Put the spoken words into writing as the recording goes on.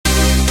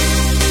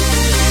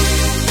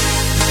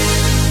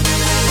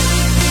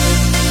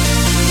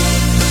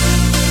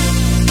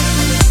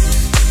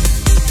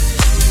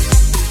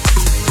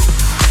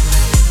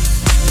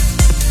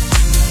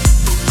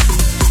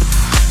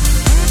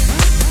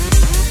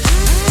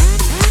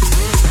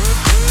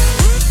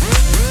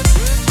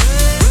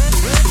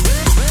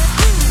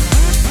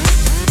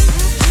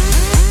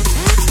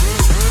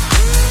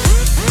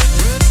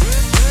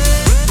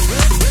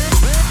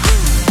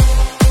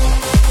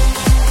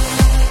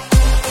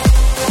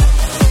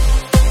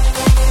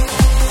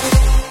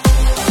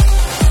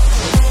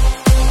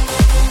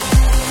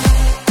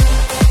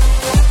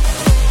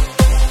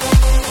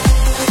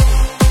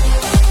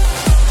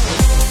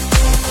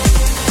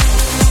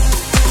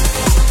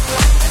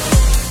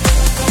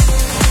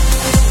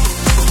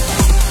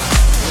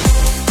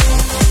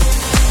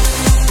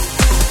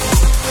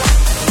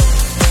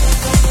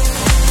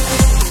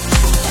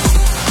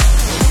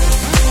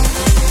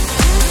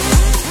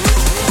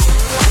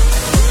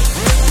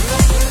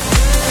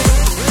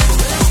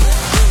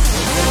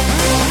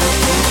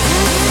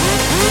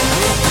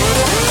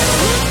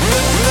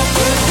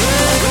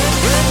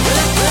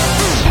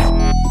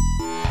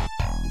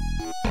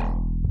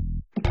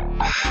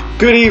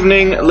Good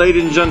evening,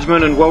 ladies and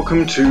gentlemen, and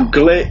welcome to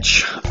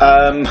Glitch.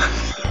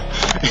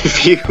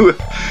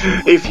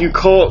 If you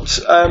caught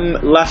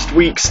last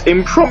week's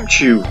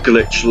impromptu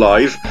Glitch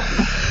live,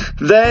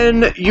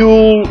 then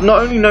you'll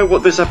not only know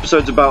what this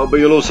episode's about, but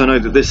you'll also know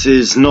that this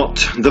is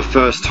not the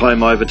first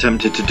time I've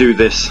attempted to do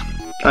this.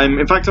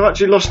 In fact, I've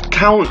actually lost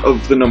count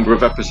of the number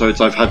of episodes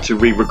I've had to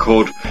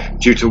re-record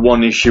due to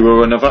one issue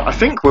or another. I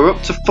think we're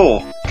up to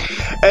 4.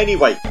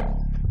 Anyway,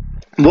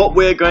 what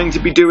we're going to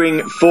be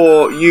doing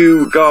for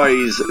you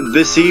guys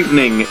this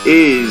evening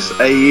is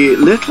a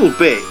little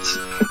bit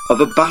of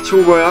a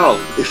battle royale,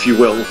 if you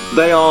will.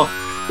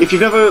 If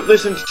you've never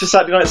listened to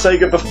Saturday Night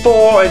Sega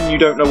before and you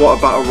don't know what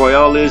a battle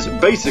royale is,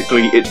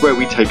 basically it's where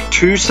we take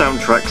 2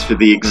 soundtracks for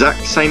the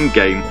exact same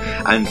game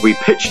and we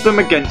pitch them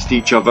against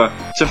each other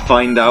to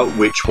find out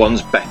which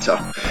one's better.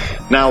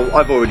 Now,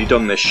 I've already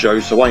done this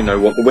show, so I know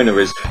what the winner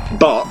is,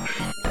 but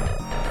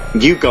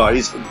you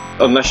guys,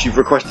 unless you've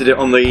requested it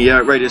on the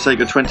Radio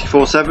Sega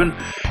 24/7,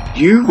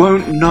 you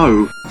won't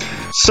know.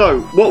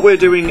 So, what we're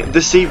doing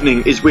this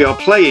evening is we are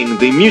playing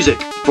the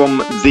music from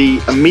the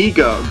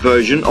Amiga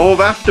version of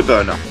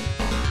Afterburner.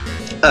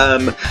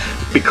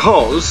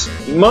 Because,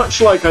 much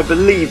like I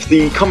believe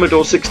the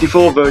Commodore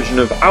 64 version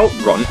of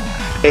Outrun,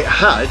 it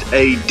had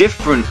a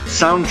different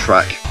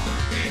soundtrack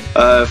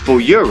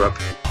for Europe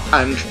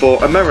and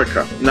for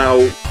America. Now,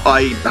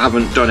 I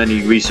haven't done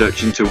any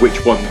research into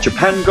which one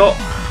Japan got,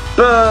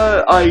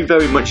 but I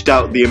very much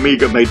doubt the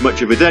Amiga made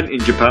much of a dent in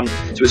Japan,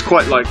 so it's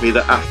quite likely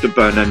that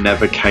Afterburner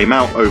never came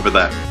out over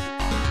there.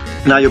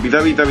 Now, you'll be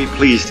very, very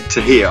pleased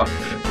to hear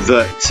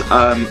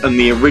that in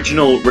the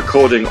original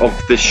recording of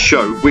this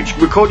show, which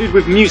recorded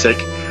with music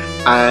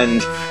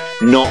and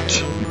not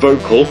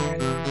vocal,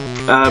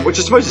 which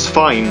I suppose is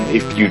fine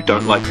if you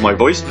don't like my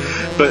voice,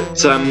 but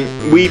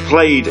we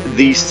played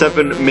the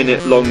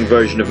 7-minute long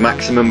version of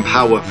Maximum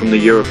Power from the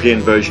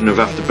European version of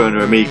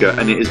Afterburner Amiga,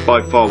 and it is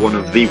by far one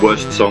of the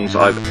worst songs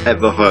I've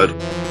ever heard.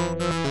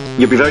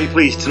 You'll be very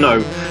pleased to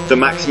know that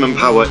Maximum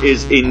Power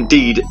is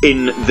indeed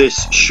in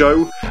this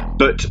show,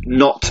 but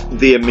not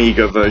the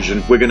Amiga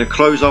version. We're going to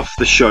close off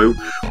the show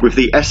with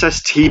the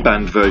SST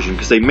band version,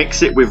 because they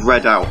mix it with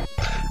Red Out,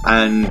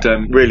 and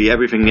really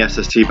everything the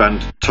SST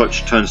band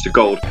touch turns to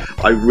gold.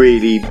 I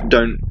really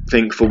don't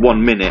think for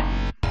 1 minute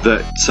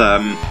that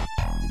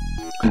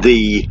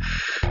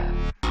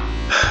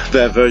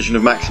their version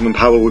of Maximum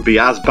Power would be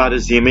as bad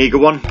as the Amiga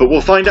one, but we'll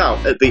find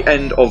out at the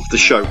end of the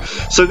show.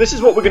 So this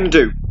is what we're going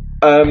to do.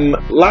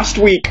 Last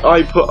week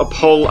I put a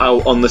poll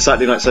out on the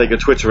Saturday Night Sega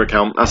Twitter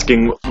account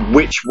asking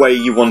which way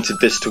you wanted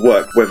this to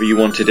work, whether you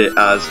wanted it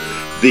as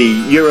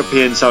the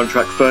European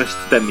soundtrack first,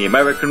 then the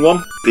American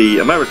one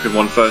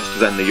first,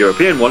 then the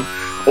European one,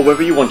 or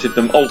whether you wanted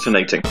them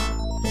alternating.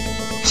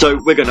 So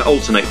we're going to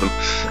alternate them,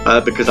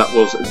 because that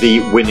was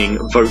the winning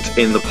vote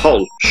in the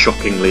poll,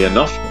 shockingly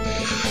enough.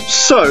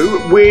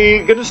 So,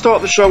 we're going to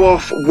start the show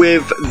off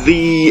with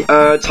the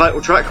title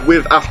track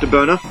with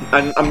Afterburner,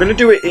 and I'm going to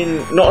do it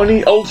in not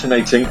only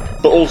alternating,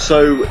 but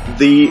also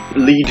the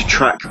lead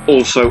track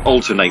also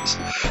alternates.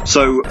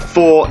 So,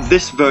 for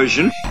this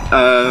version,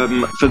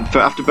 for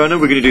Afterburner,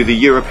 we're going to do the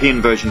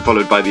European version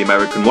followed by the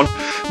American one.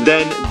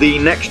 Then, the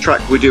next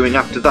track we're doing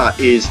after that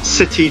is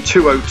City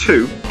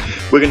 202.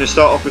 We're going to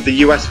start off with the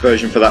US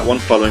version for that one,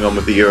 following on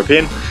with the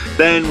European.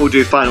 Then we'll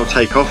do Final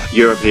Takeoff,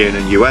 European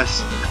and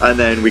US, and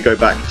then we go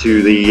back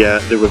to the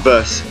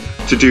reverse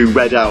to do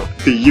Red Out,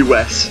 the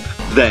US,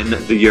 then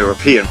the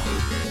European.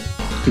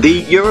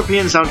 The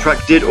European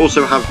soundtrack did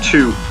also have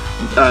 2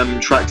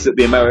 tracks that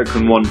the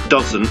American one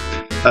doesn't.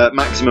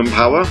 Maximum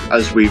Power,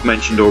 as we've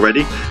mentioned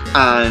already,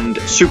 and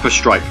Super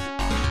Stripe.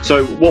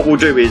 So what we'll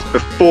do is,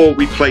 before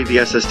we play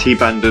the SST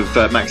band of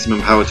Maximum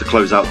Power to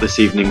close out this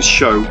evening's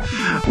show,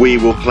 we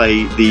will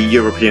play the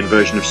European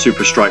version of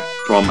Super Stripe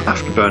from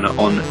Afterburner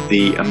on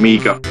the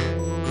Amiga.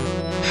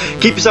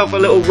 Keep yourself a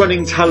little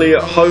running tally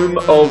at home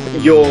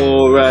of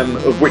your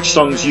of which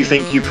songs you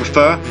think you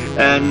prefer,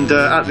 and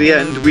at the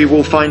end we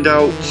will find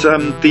out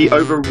the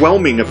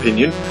overwhelming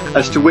opinion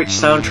as to which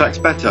soundtrack's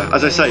better.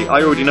 As I say,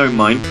 I already know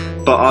mine,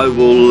 but I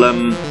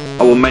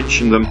will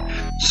mention them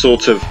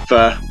sort of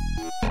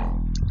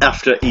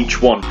after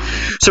each one.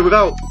 So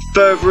without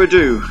further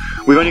ado,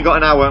 we've only got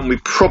an hour and we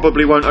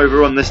probably won't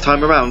overrun this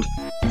time around.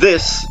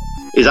 This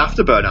is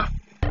Afterburner.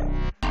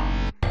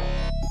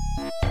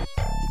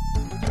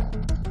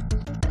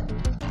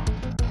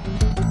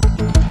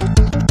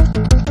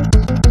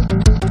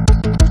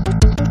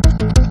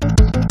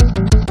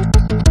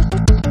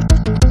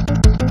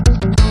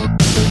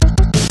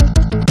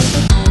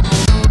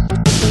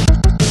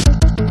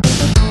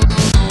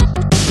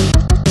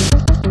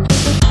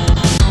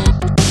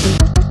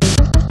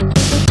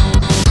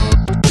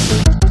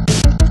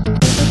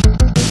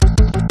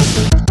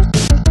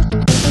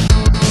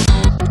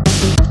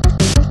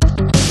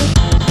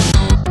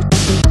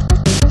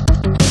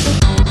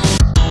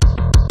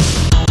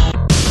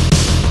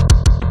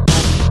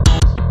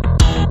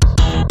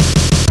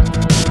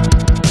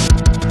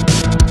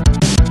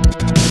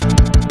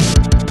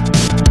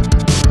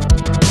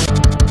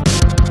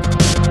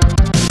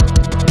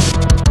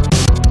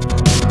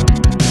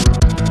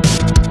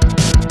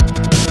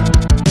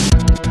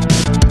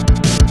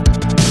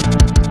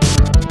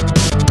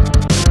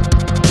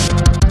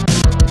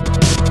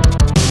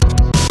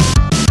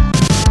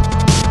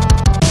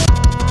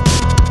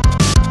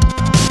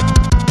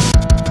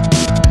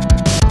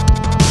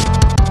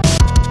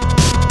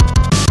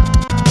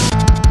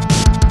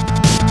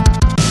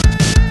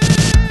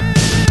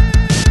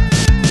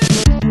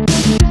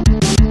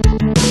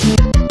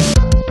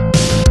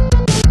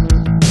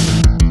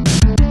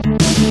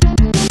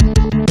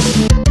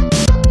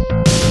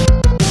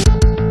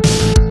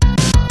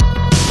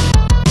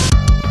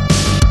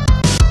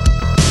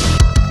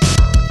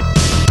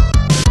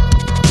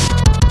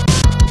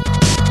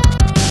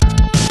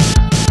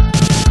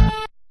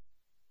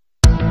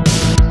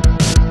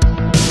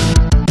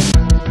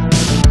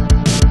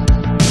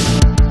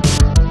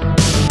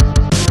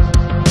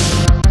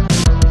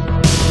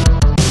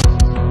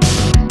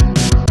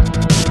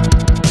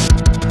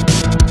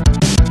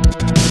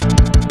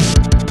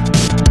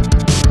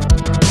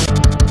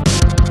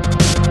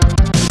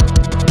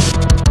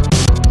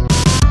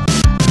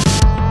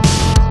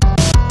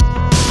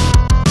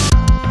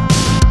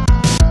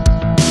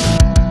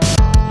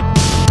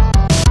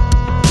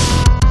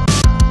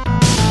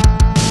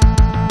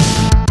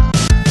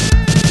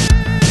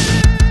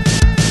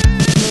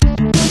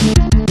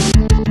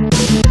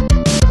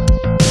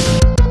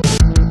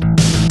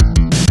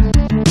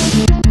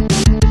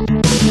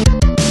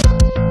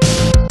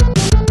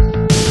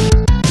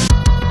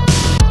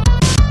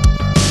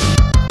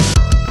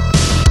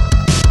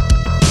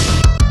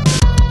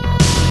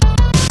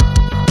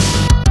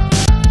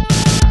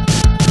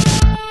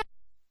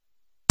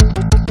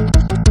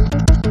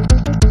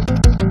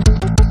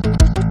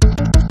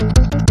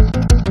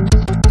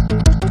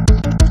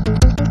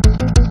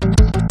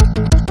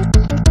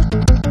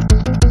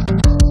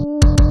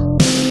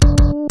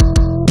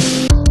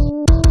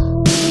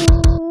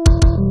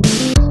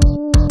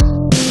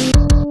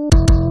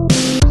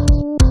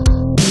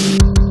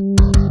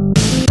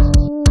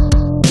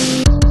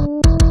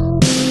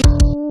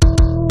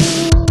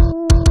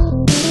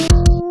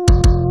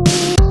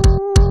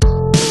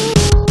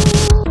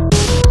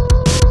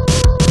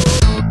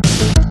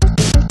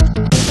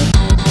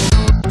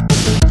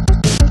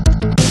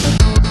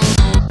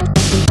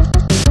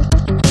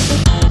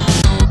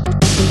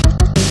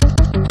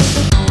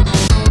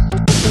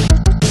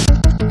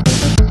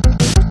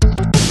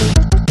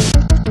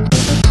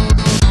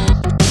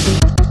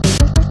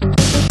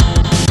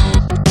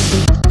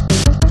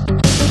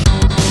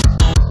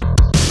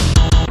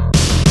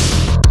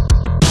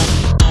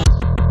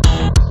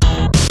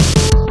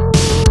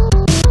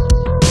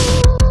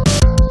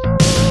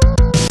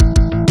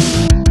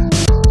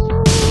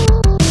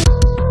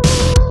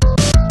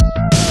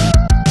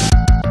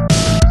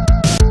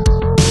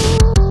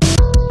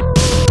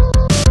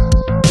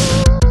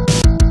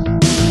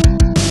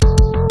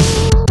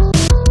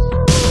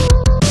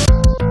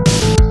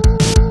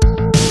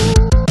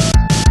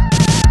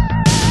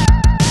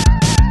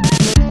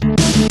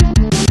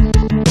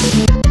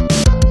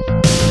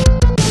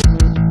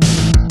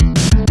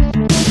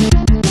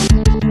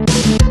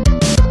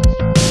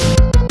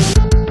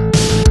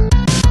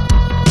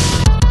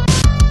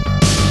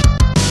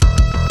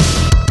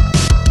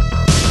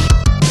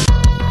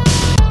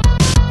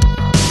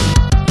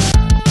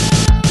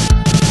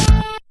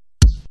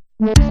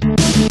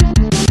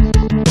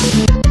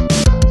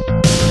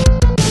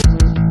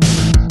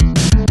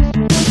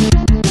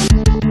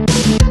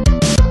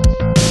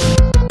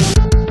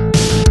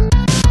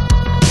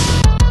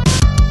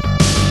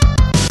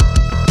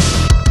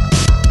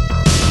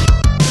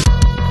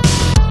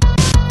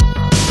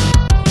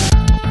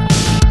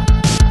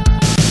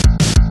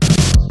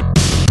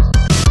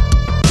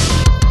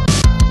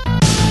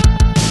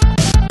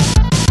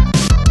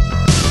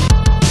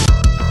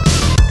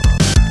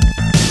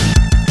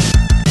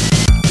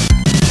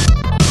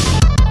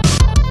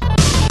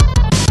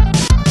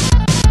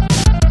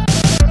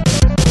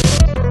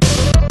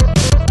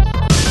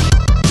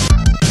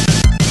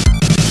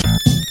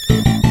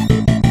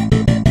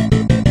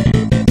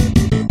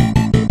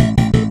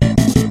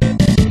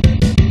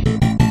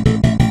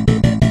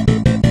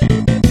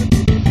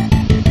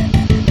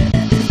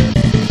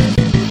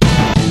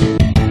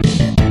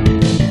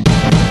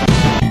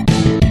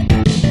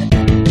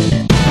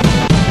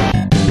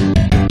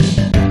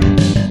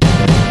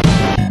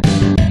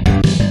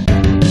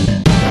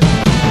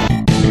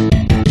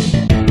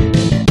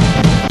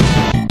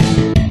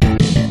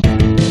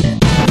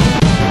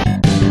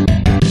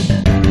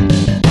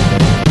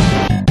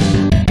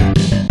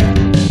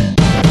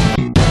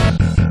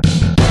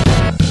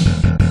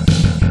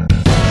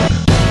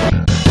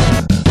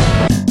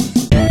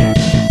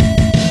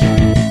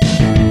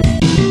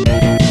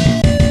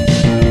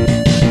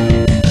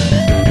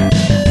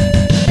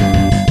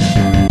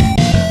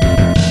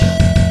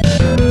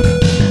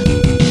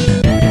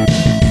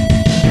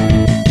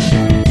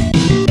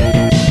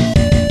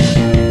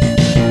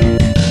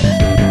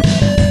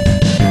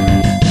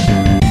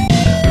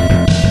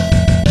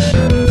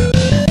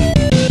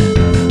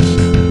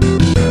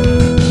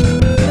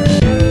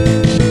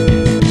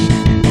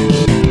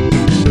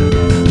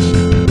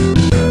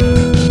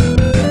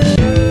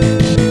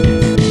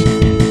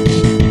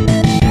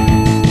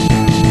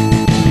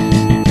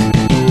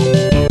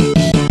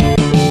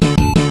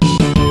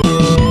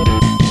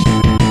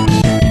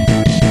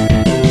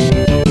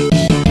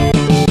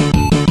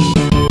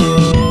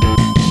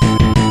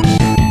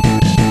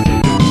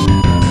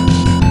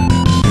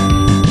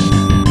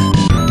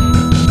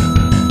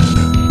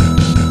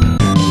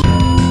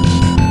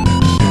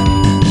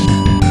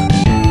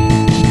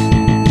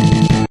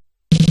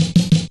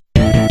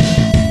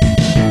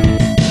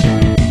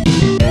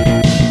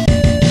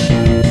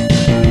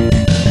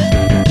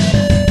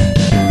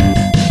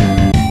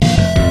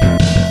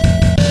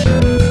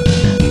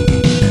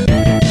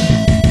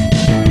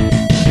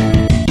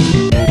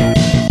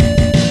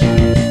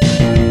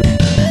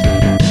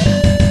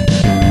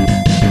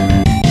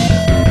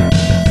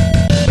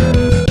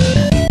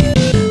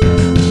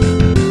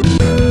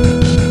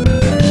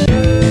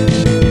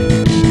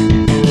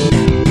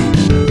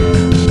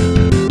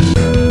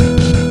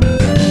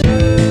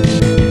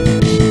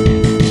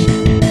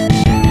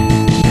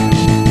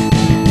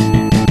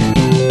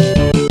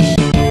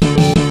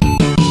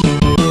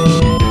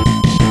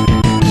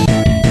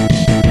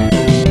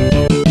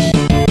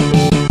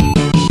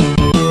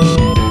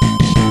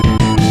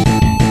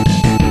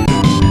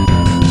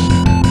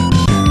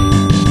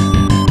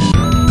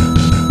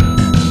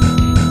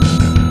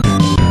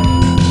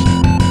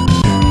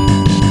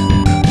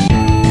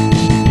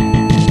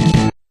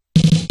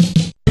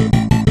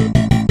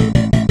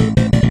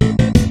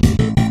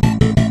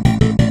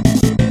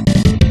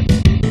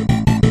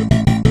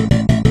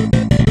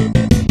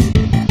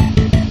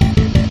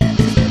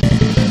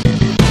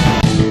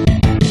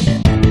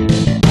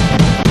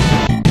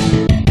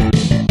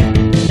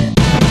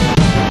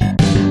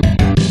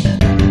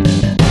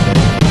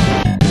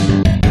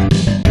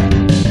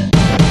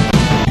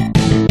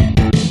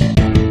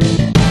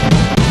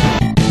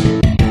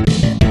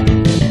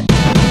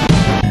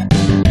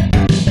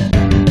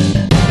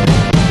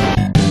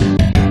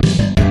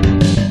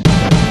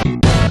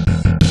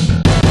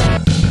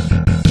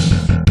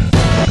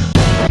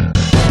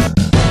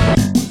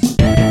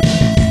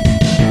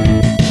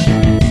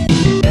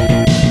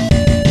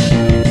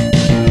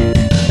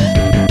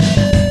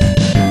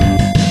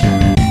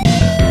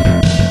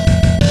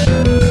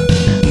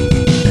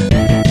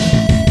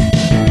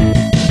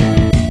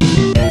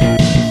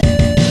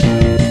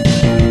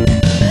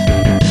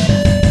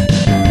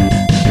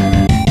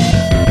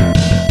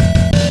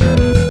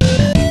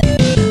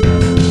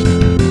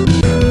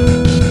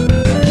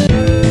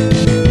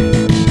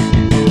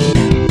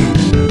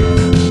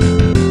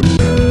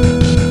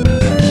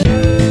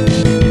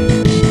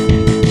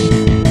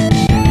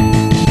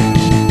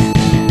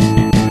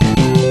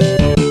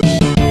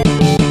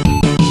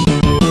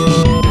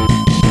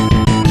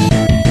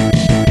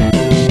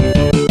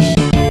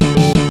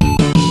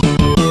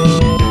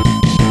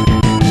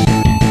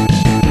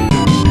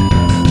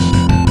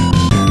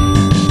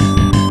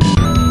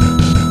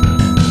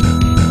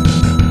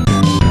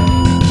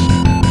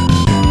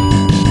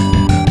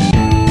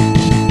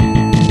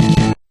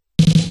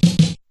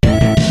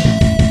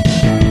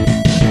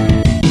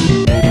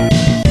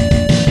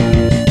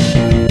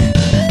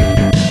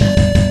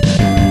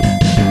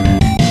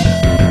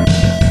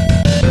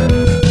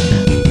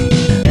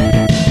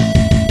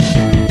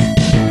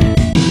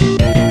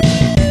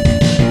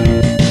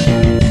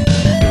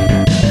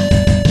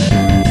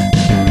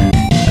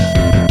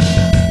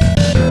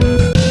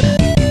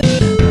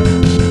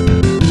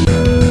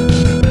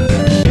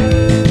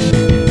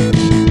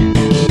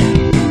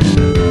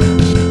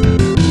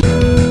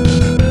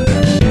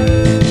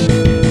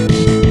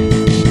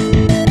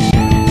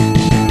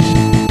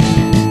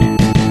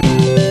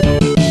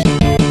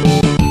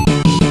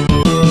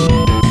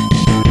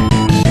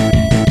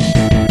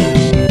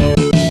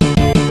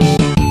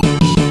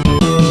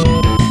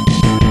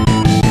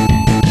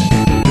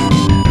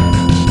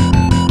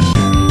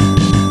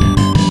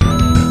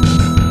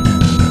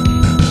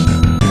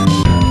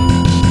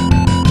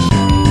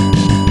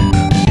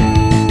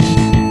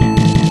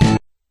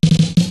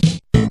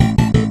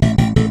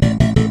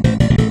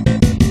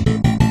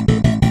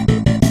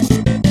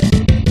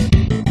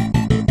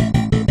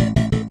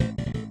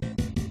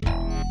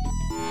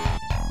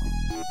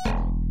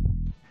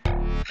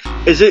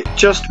 is it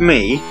just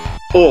me,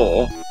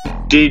 or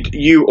did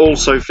you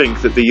also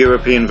think that the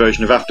European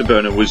version of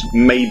Afterburner was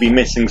maybe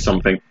missing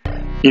something?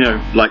 You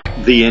know, like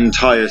the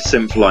entire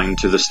synth line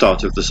to the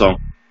start of the song.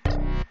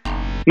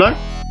 No?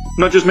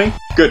 Not just me?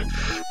 Good.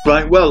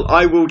 Right, well,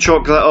 I will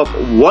chalk that up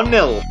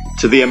 1-0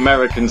 to the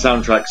American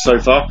soundtrack so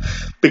far,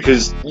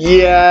 because,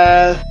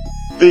 yeah,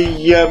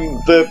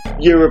 the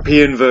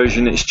European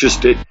version, it's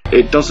just,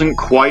 it doesn't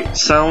quite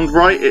sound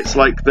right. It's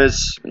like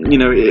there's, you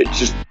know,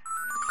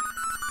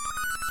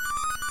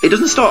 it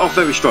doesn't start off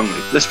very strongly,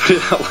 let's put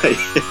it that way.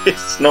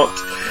 It's not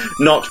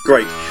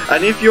great.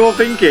 And if you are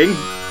thinking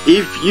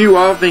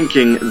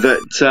that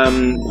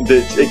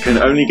that it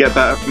can only get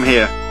better from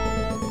here,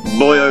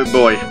 boy oh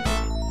boy,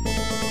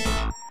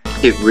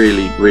 it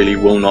really, really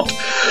will not.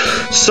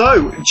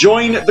 So,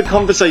 join the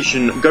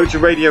conversation. Go to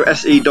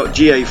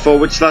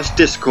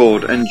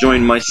radiose.ga/Discord and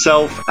join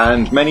myself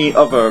and many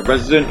other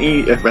Resident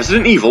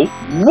Evil?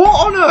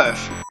 What on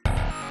earth?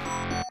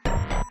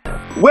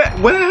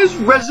 Where has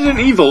Resident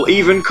Evil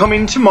even come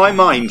into my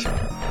mind?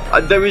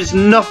 There is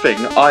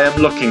nothing I am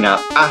looking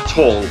at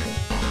all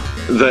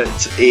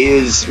that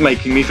is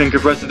making me think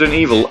of Resident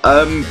Evil.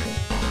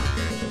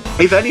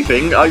 If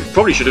anything, I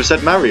probably should have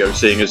said Mario,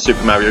 seeing as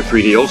Super Mario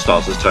 3D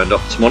All-Stars has turned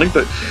up this morning,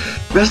 but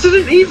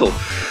Resident Evil.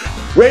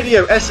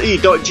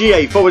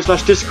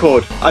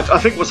 radiose.ga/Discord. I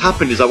think what's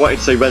happened is I wanted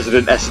to say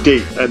Resident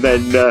SD, and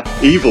then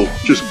Evil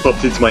just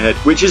popped into my head,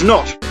 which is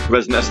not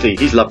Resident SD.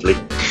 He's lovely.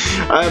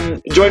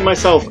 Join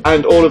myself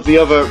and all of the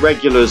other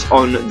regulars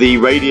on the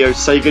Radio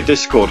Sega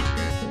Discord,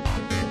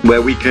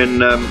 where we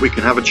can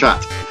have a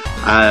chat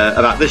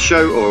about this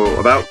show or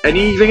about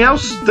anything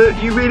else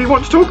that you really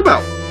want to talk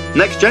about.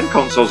 Next gen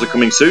consoles are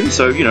coming soon,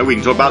 so you know we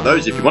can talk about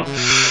those if you want.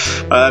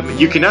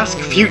 You can ask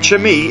future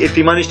me if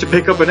he managed to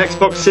pick up an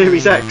Xbox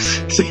Series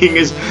X, seeing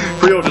as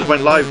pre-orders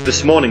went live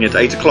this morning at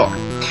 8 o'clock.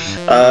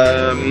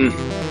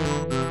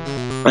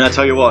 And I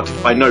tell you what,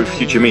 I know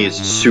future me is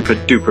super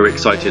duper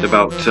excited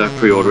about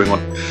pre-ordering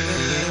one.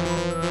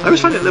 I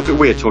always find it a little bit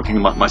weird talking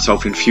about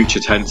myself in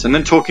future tense and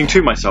then talking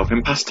to myself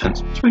in past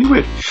tense. It's really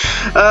weird.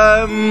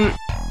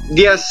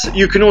 Yes,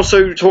 you can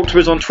also talk to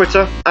us on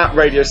Twitter at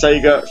Radio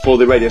Sega for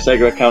the Radio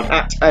Sega account,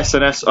 at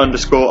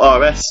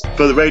SNS_RS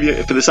for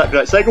the Saturday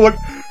Night Sega one,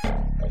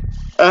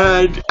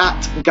 and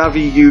at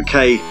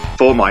GaviUK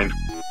for mine.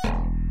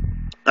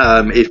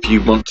 If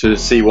you want to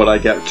see what I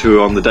get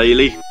to on the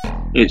daily,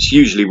 it's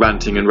usually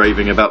ranting and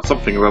raving about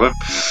something or other.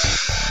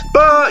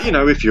 But, you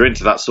know, if you're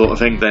into that sort of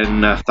thing, then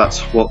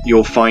that's what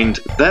you'll find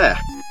there.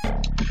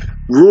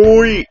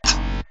 Right.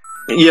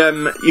 Yeah,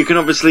 you can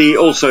obviously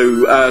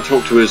also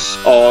talk to us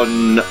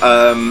on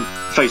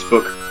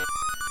Facebook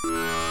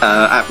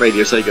at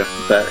Radio Sega.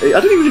 I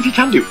don't even know if you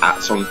can do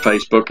ats on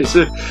Facebook.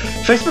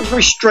 Facebook's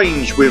very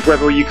strange with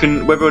whether or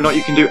not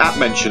you can do at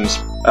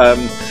mentions.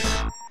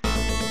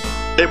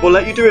 It will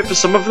let you do it for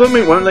some of them.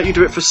 It won't let you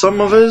do it for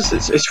some others.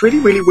 It's really,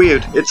 really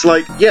weird. It's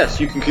like, yes,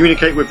 you can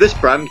communicate with this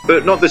brand,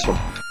 but not this one.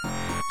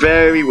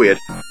 Very weird.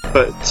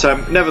 But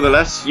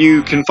nevertheless,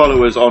 you can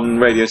follow us on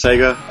Radio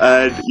Sega,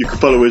 and you can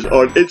follow us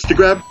on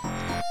Instagram,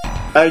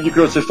 and you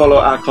can also follow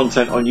our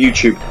content on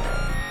YouTube.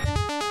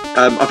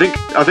 I think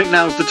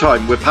now's the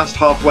time. We're past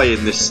halfway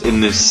in this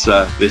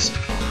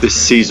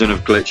season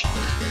of Glitch.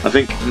 I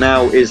think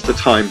now is the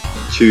time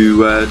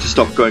to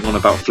stop going on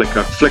about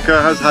Flickr.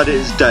 Flickr has had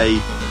its day.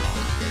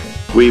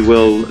 We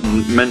will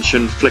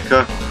mention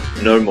Flickr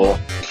no more.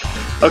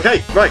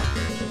 Okay, right.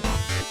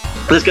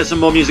 Let's get some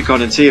more music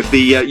on and see if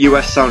the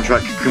US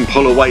soundtrack can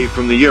pull away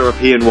from the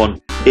European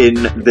one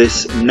in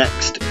this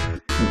next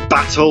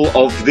battle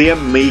of the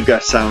Amiga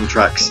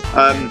soundtracks.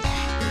 I'm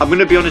going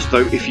to be honest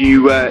though, if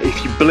you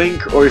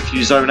blink or if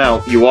you zone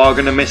out, you are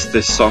going to miss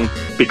this song,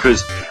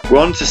 because we're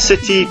on to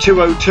City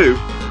 202,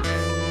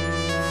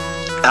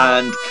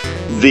 and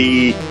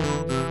the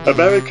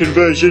American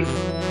version.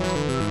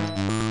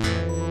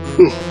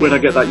 When I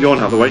get that yawn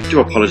out of the way,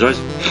 do apologise.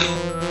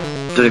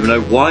 Don't even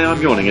know why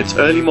I'm yawning. It's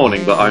early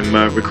morning, but I'm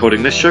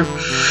recording this show.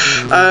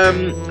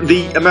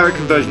 The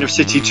American version of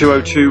City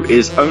 202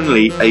 is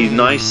only a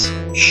nice,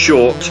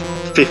 short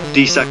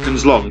 50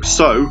 seconds long.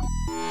 So,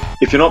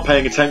 if you're not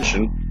paying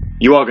attention,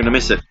 you are going to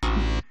miss it.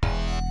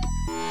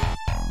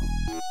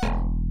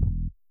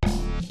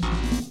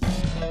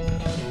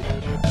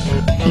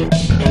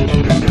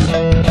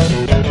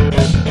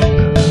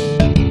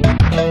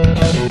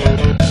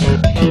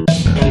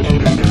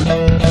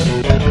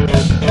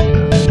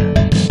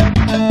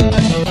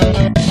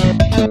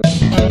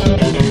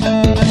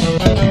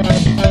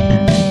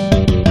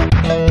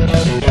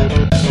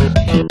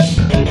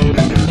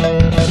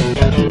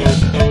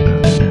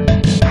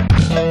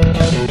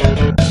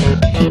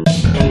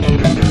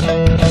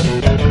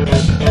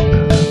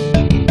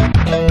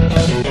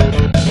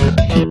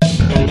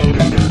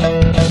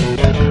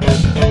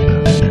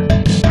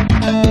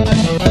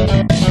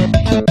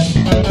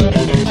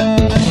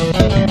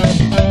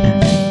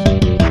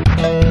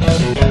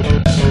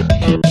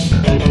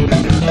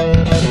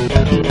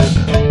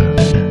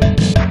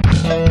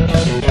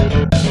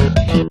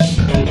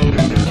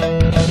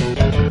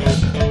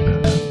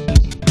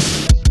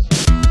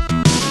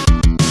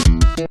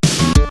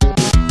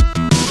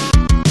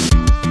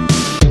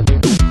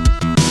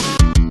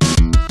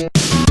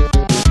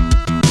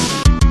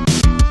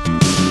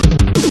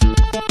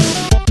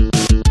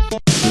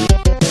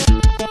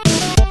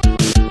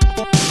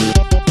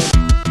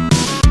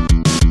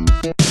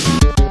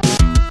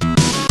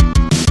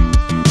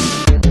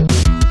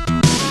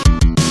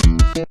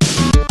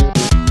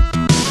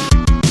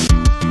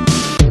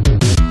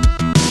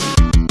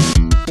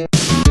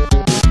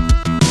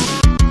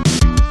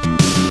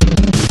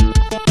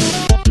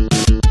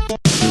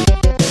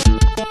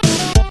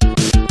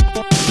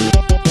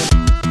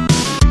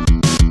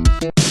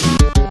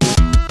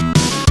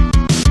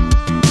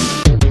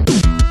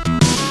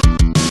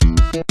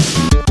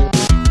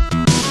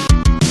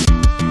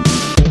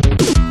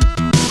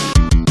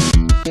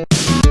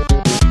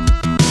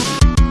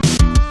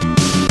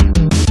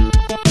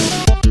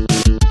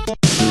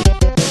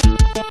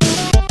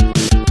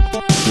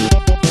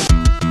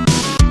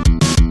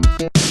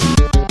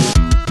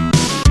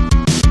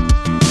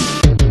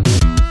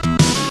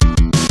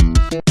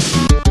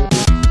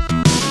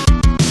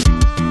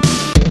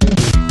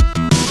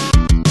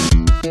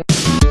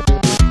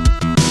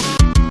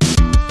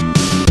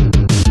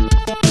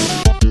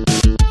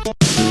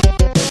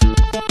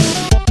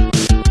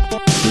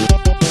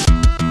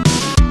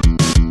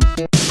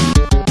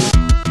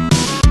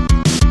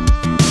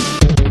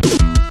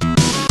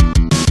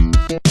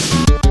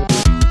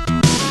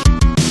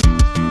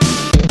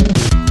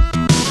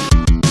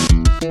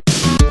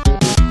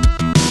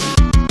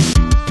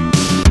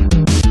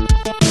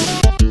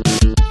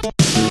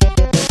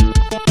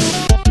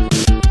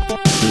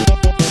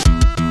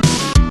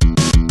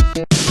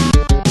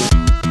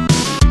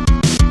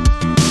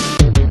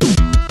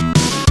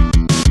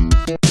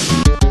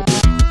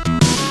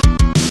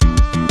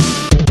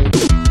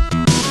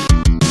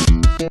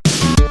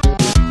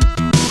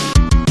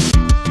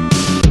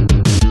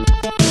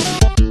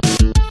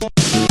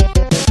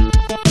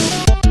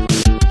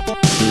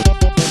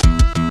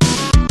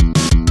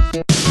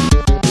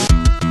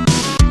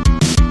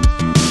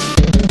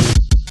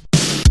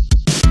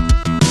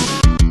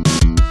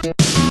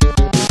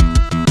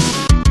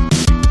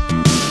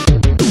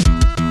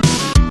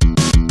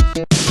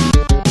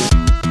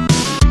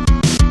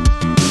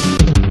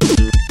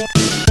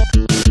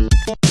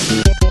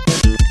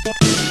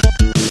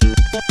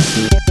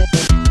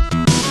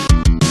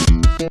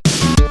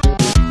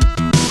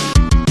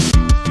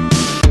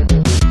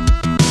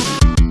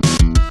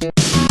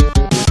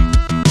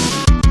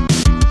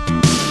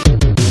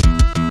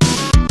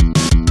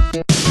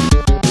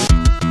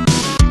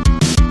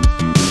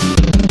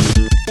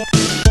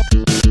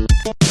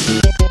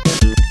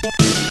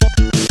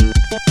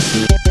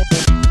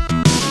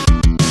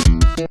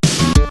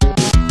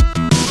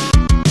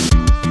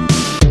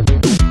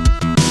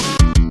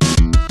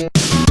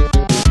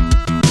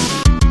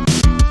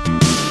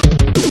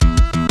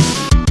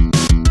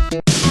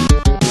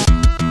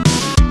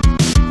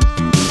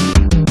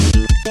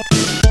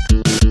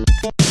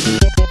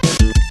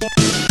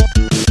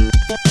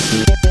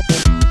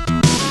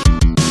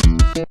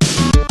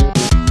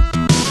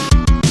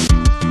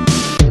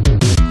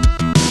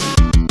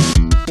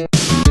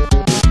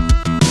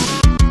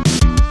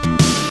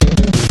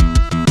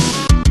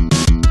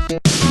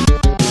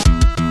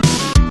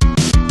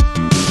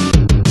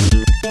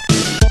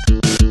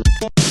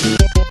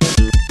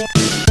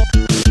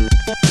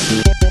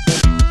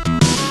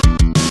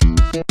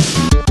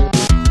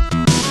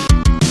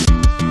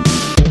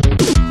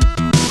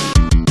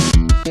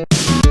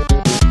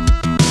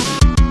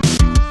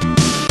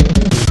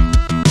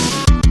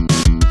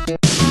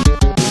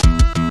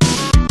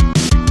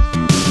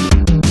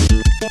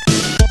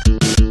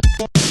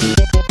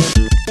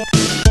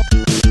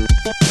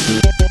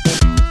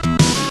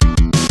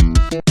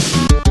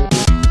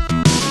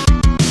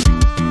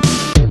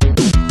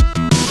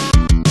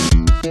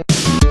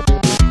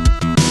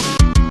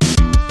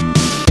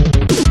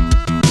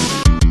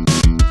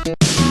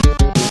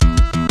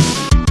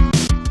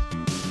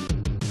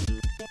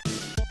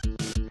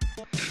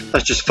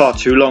 That's just far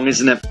too long,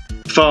 isn't it?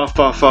 Far,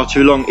 far, far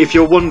too long. If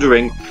you're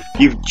wondering,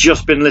 you've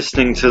just been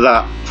listening to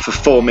that for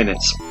 4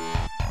 minutes.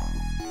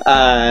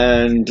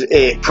 And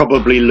it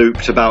probably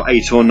looped about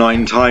 8 or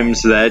 9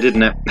 times there,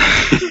 didn't it?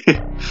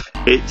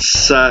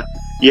 It's,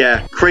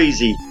 yeah,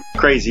 crazy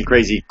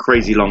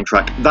long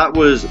track. That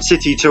was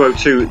City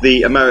 202,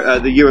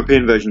 the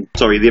European version.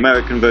 Sorry, the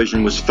American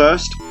version was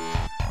first.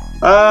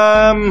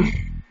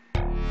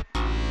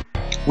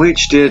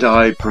 Which did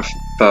I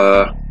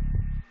prefer?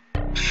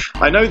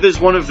 I know there's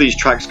one of these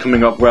tracks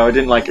coming up where I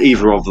didn't like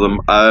either of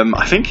them.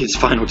 I think it's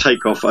Final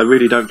Takeoff. I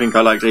really don't think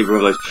I liked either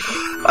of those.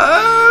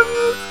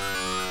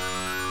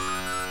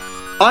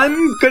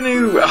 I'm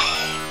gonna...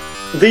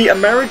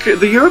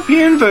 The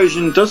European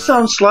version does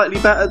sound slightly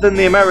better than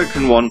the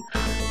American one,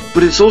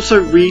 but it's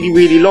also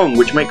really long,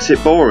 which makes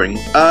it boring.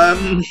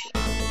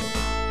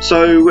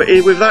 So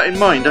with that in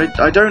mind,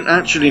 I don't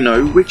actually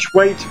know which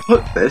way to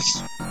put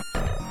this.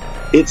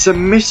 It's a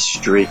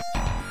mystery.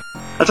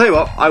 I'll tell you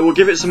what, I will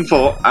give it some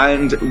thought,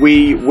 and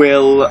we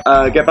will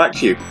get back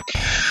to you.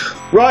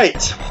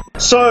 Right,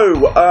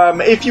 so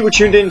if you were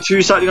tuned in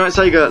to Saturday Night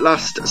Sega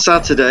last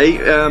Saturday,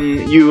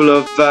 you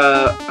will have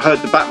heard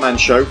the Batman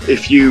show.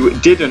 If you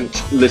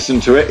didn't listen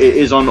to it, it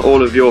is on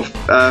all of your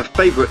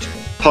favourite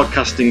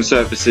podcasting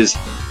services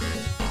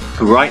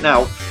right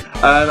now.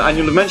 And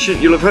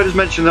you'll have heard us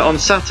mention that on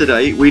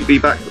Saturday we'd be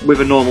back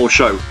with a normal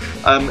show.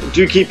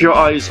 Do keep your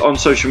eyes on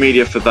social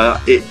media for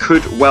that. It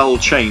could well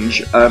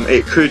change.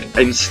 It could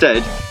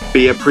instead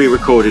be a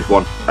pre-recorded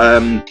one.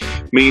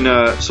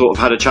 Mina sort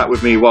of had a chat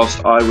with me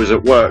whilst I was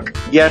at work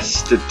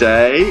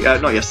yesterday.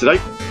 Not yesterday.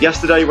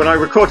 Yesterday when I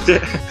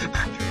recorded it.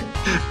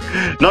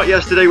 Not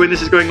yesterday when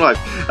this is going live.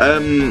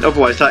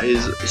 Otherwise, that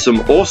is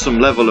some awesome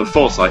level of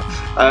foresight.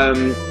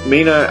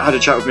 Mina had a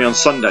chat with me on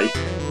Sunday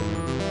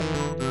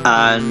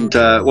and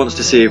wants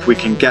to see if we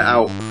can get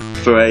out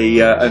for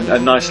a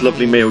nice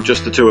lovely meal,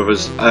 just the two of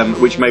us,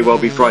 which may well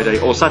be Friday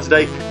or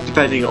Saturday,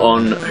 depending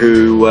on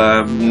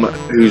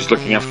who's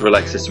looking after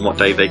Alexis and what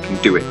day they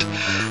can do it.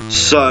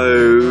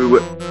 So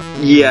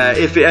yeah,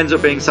 if it ends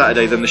up being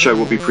Saturday, then the show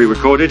will be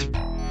pre-recorded.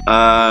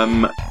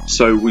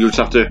 So we'll just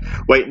have to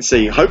wait and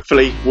see.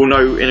 Hopefully we'll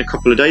know in a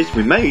couple of days.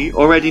 We may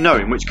already know,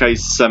 in which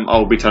case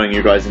I'll be telling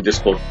you guys in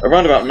Discord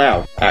around about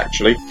now,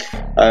 actually,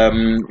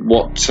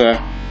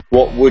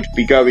 what would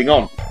be going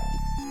on.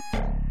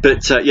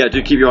 But yeah,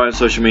 do keep your eye on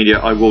social media.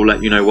 I will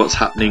let you know what's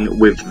happening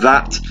with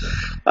that.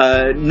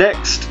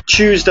 Next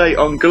Tuesday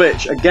on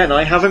Glitch, again,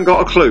 I haven't got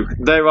a clue.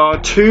 There are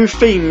 2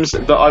 themes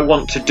that I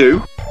want to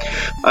do.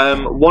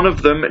 One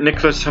of them,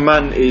 Nicholas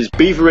Hamann is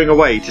beavering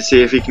away to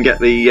see if he can get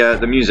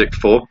the music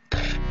for.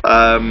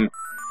 The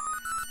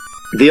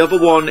other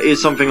one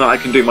is something that I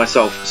can do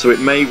myself, so it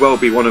may well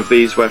be one of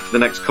these where for the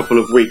next couple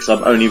of weeks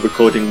I'm only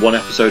recording 1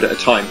 episode at a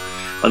time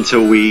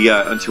until we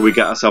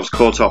get ourselves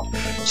caught up.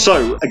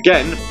 So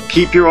again,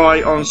 keep your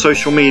eye on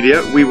social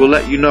media. We will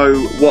let you know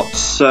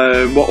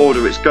what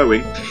order it's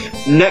going.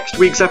 Next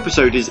week's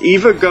episode is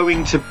either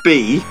going to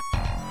be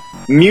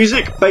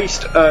music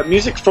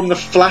from the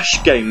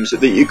Flash games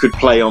that you could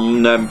play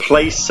on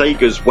Play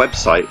Sega's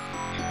website.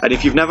 And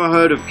if you've never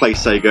heard of Play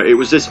Sega, it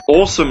was this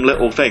awesome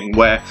little thing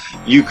where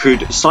you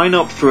could sign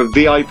up for a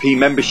VIP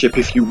membership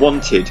if you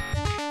wanted.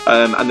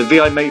 And the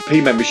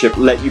VIP membership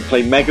let you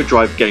play Mega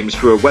Drive games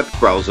through a web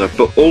browser,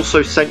 but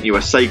also sent you a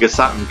Sega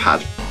Saturn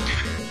pad.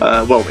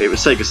 Well, it was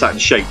Sega Saturn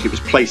shaped, it was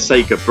Play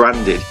Sega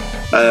branded,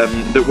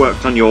 that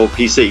worked on your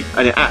PC.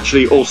 And it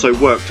actually also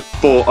worked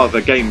for other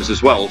games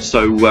as well,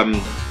 so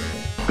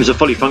it was a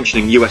fully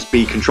functioning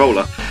USB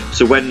controller.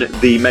 So when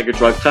the Mega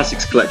Drive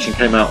Classics collection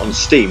came out on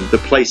Steam, the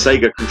Play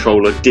Sega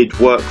controller did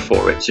work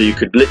for it, so you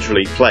could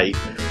literally play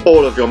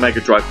all of your Mega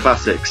Drive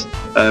Classics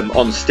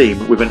on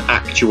Steam with an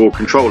actual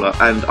controller.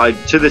 And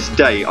to this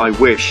day, I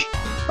wish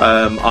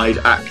I'd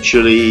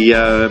actually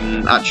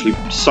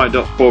signed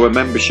up for a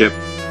membership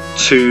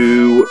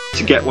to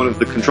get one of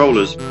the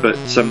controllers, but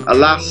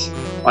alas,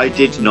 I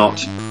did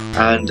not.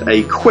 And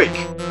a quick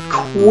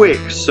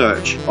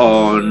search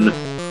on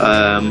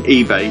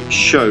eBay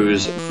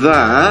shows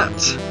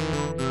that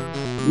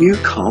you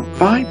can't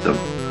buy them.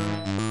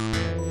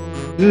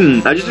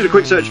 I just did a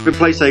quick search for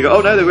Play Sega.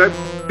 Oh no, there we go.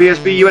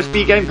 PSP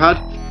USB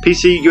gamepad,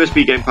 PC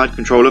USB gamepad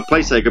controller,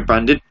 Play Sega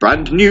branded,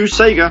 brand new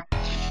Sega.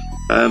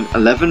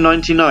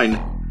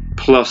 $11.99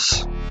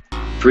 plus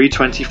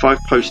 $3.25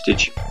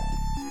 postage.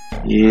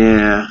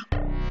 Yeah.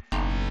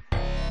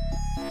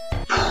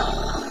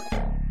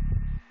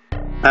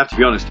 I have to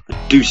be honest,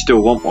 I do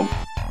still want one.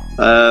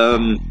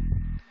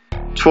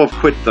 12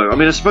 quid though. I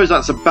mean, I suppose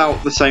that's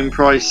about the same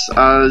price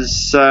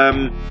as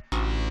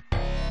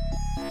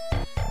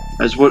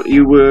what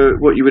you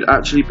would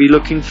actually be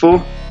looking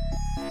for.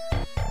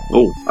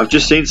 Oh, I've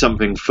just seen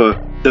something for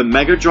the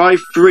Mega Drive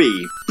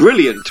 3.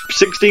 Brilliant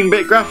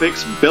 16-bit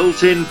graphics,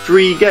 built-in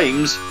 3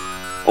 games,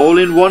 all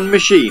in one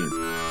machine.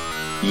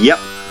 Yep,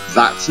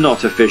 that's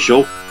not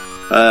official.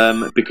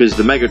 Because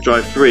the Mega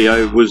Drive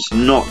 3 was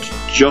not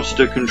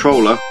just a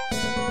controller.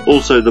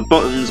 Also, the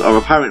buttons are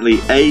apparently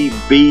A,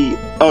 B,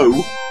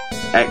 O,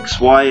 X,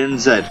 Y,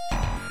 and Z.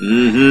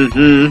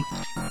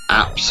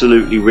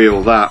 absolutely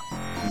real, that.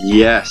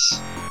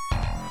 Yes.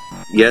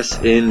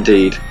 Yes,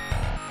 indeed.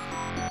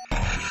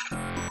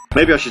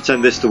 Maybe I should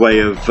send this the way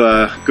of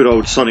good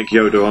old Sonic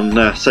Yoda on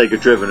Sega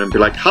Driven and be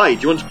like, "Hi,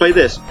 do you want to play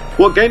this?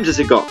 What games has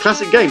it got?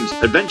 Classic games,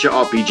 adventure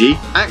RPG,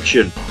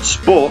 action,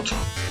 sport."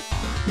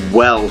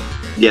 Well,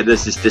 yeah,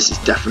 this is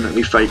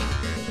definitely fake.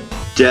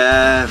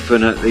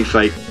 Definitely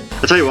fake.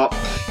 I tell you what,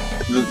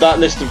 that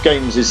list of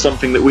games is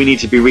something that we need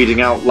to be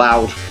reading out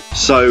loud.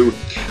 So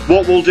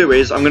what we'll do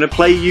is I'm going to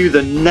play you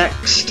the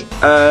next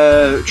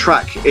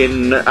track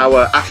in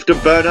our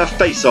Afterburner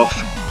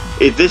face-off.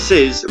 This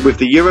is with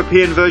the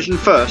European version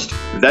first,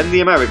 then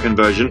the American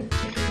version.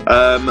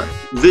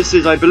 This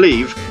is, I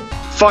believe,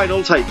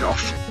 Final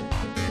Takeoff.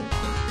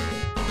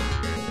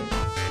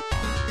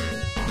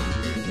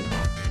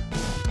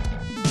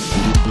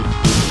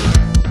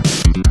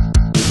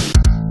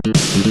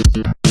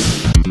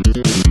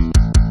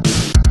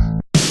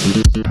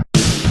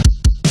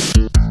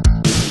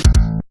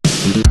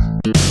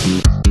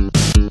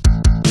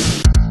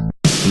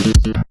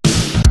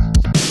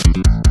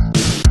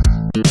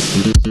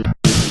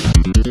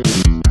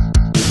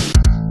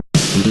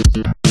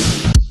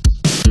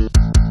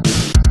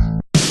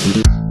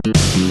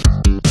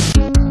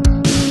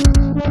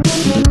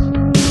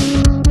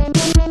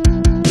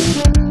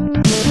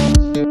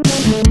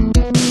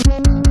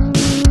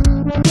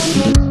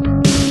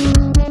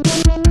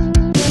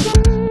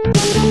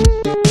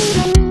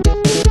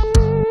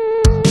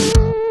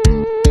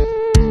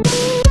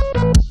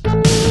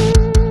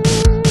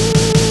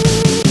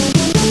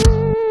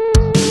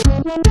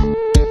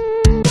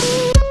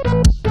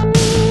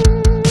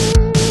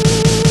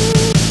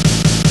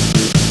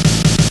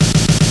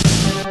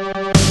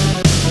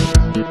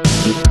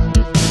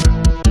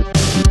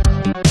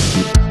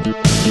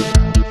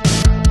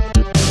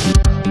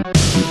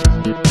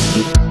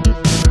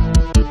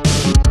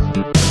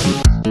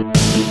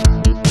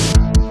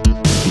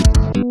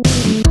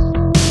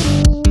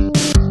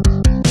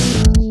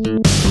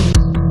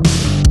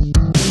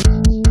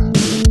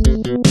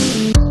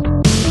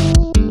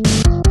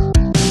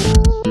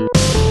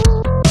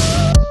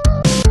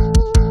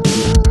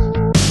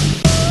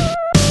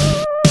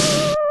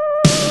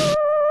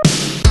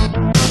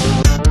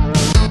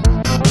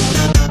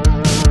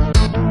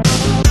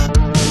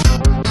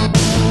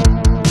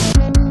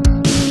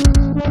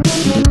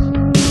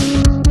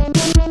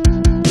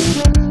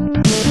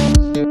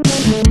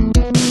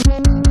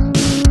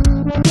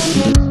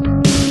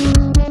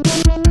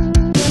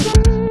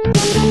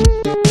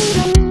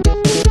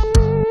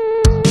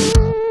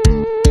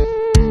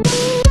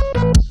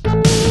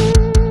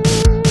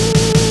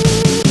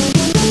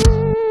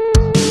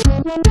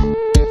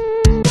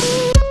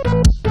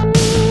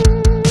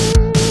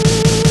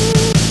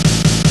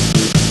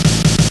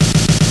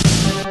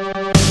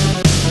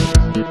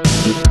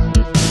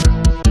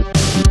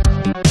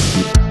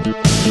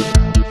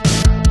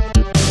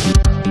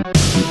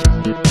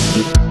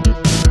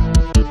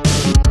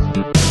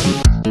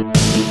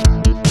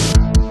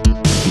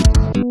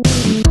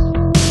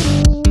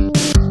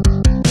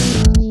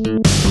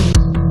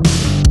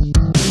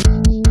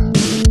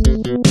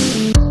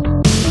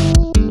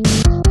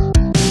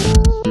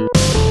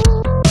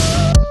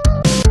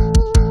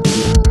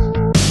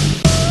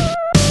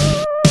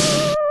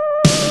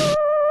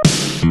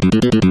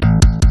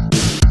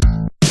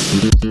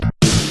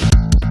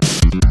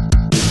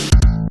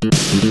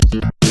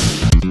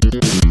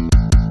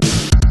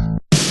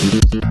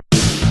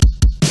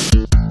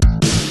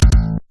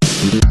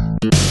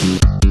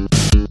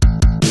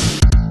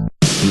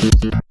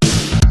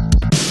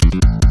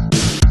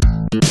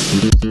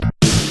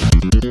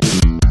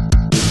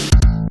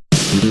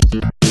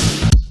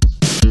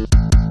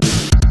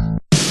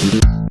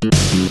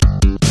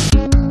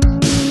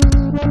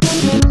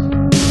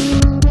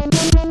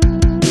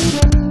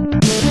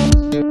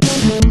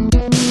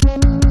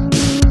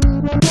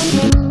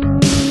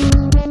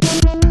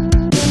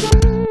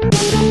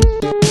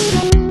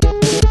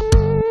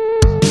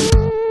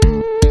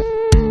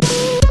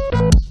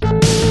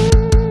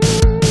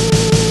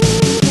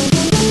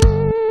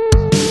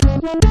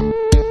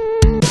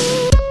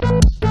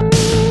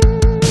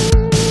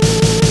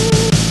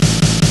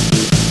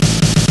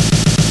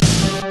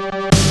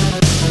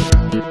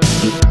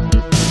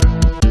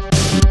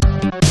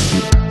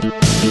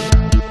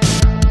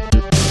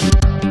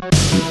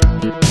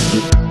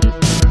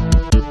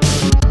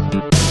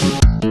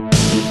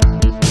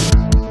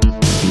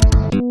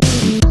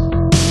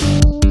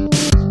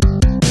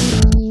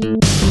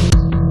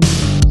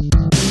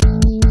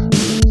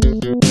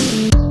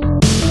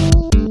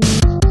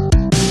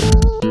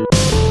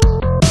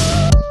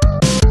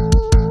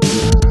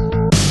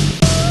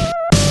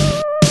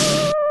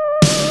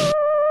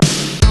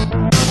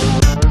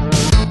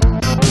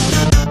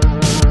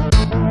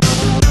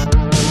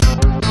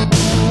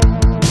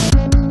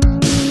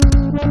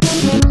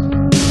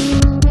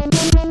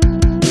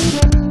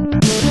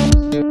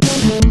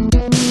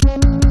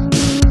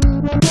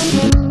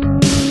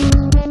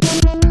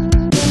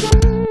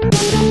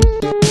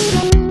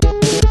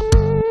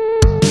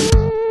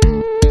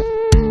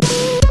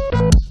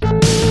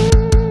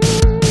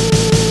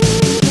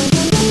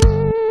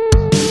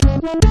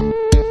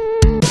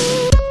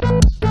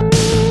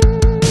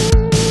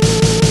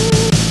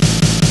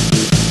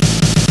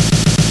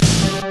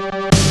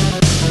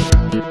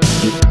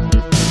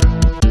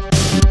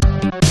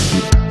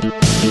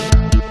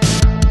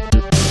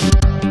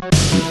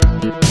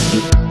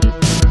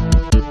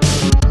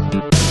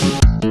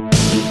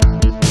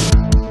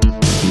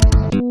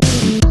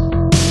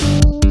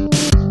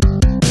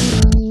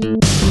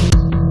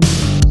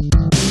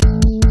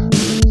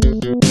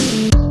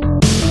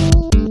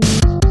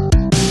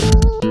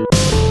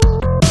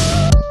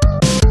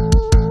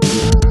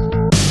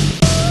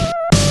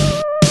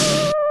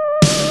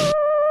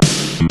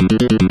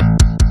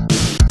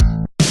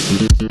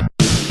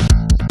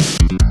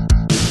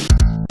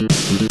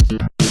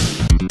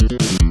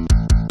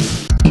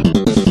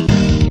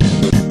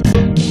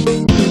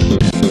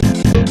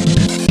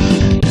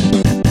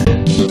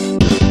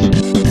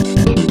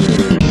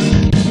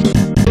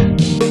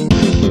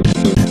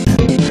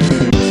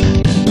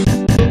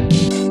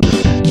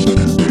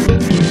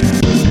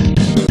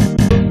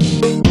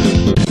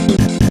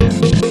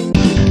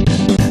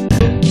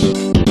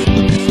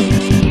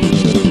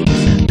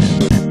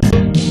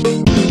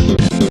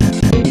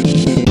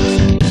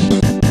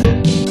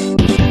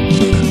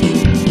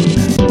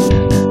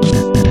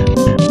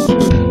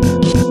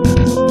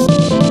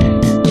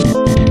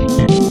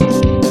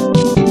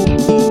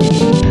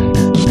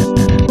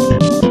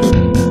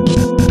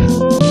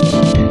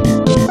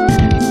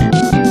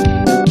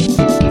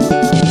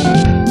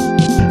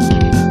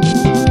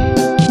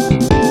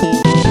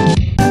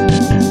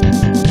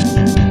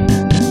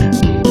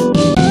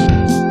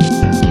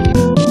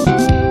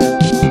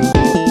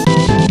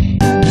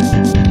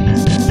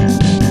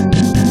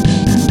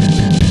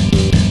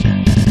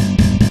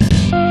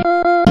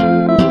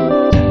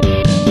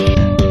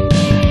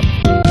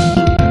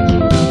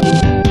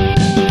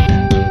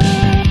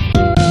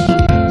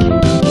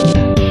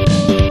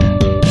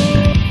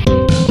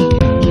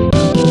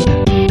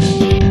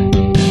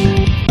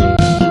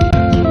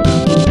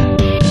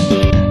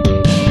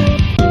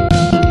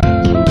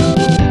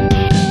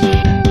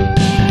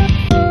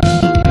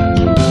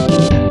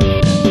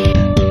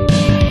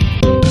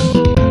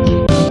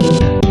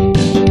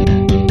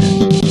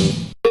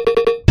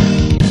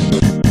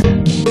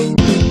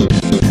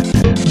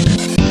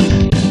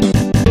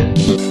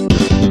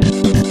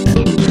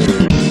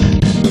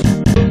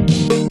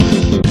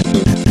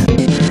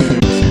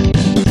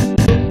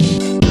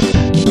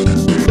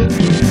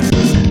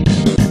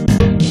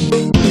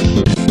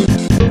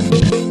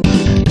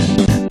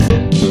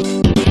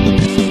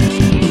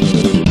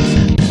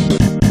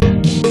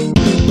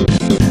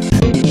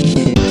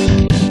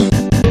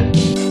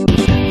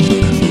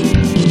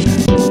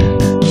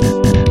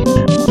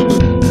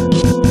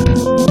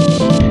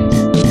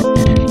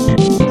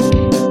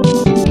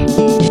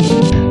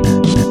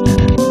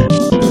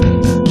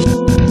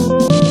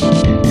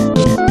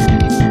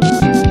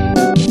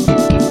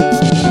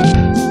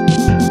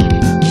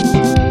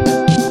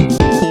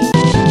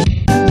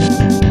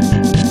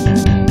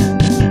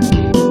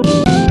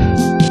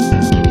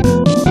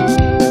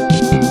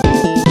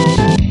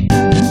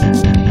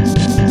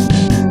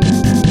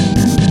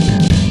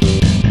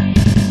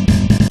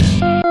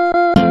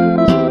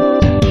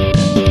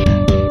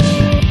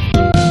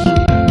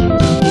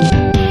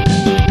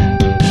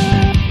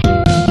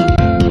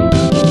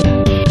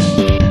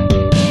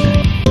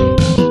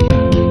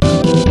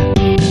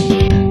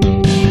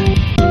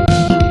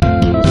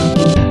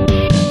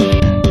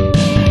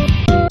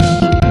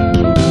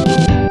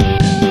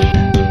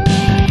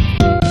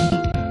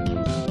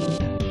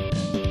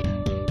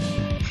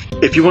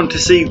 if you want to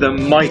see the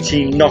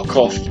mighty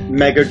knockoff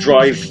Mega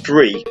Drive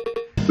 3,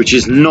 which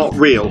is not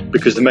real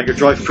because the Mega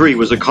Drive 3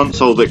 was a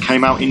console that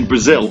came out in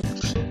Brazil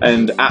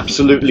and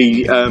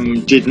absolutely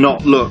did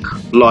not look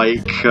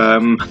like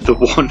the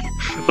one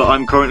that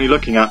I'm currently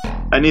looking at.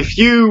 And if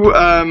you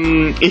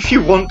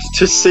want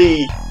to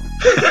see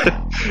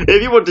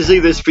if you want to see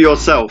this for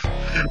yourself,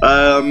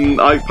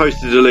 I've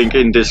posted a link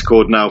in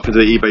Discord now for the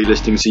eBay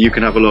listing so you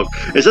can have a look.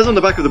 It says on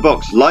the back of the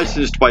box,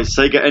 licensed by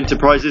Sega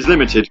Enterprises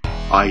Limited.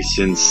 I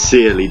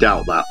sincerely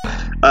doubt that.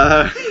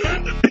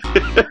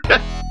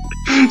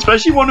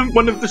 Especially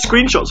one of the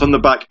screenshots on the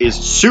back is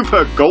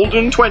Super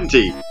Golden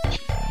 20.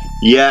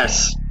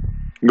 Yes.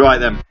 Right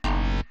then.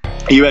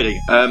 Are you ready?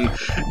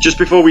 Just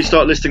before we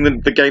start listing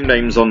the game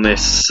names on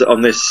this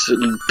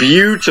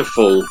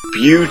beautiful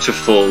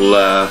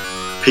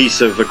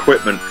piece of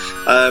equipment,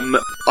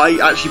 I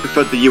actually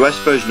preferred the US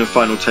version of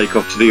Final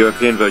Takeoff to the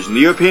European version. The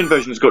European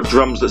version has got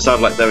drums that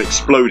sound like they're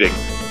exploding,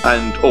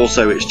 and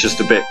also it's just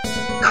a bit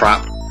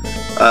crap.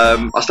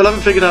 I still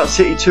haven't figured out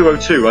City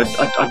 202.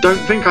 I don't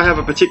think I have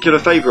a particular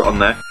favourite on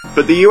there,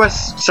 but the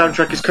US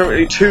soundtrack is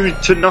currently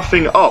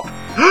 2-0 up.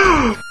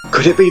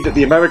 Could it be that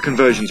the American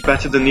version's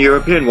better than the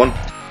European one?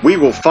 We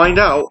will find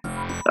out.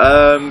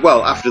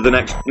 Well, after the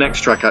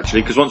next track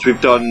actually, because once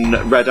we've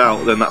done Red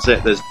Out, then that's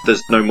it.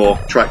 There's no more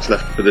tracks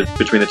left for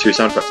between the two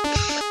soundtracks.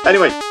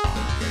 Anyway,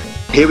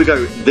 here we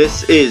go.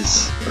 This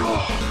is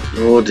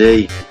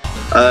Lordy.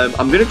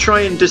 I'm going to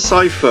try and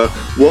decipher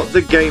what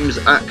the games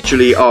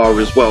actually are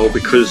as well,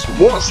 because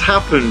what's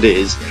happened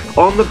is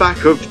on the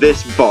back of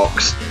this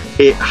box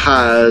it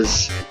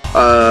has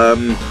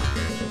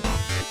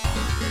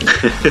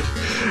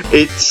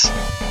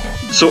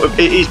it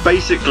is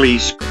basically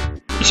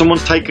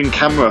someone's taken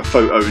camera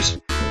photos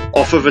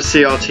off of a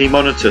CRT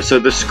monitor, so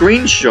the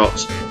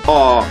screenshots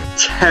are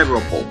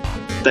terrible.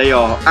 They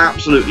are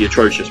absolutely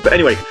atrocious. But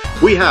anyway,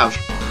 we have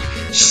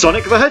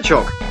Sonic the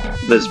Hedgehog.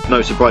 There's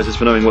no surprises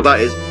for knowing what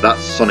that is.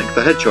 That's Sonic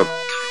the Hedgehog.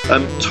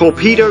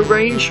 Torpedo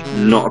Range,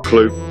 not a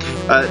clue.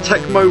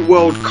 Tecmo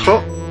World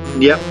Cup,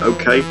 yep,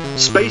 okay.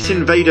 Space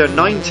Invader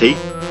 90,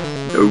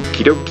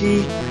 okie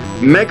dokie.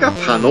 Mega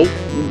Panel,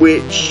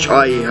 which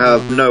I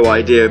have no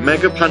idea.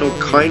 Mega Panel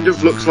kind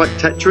of looks like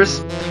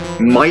Tetris.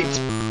 Might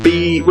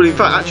be, well, in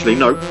fact, actually,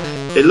 no.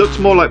 It looks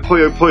more like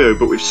Puyo Puyo,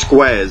 but with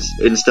squares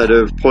instead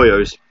of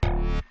Puyos.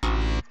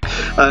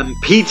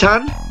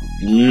 P-Tan,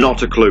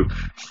 not a clue.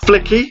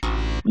 Flicky,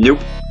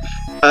 nope.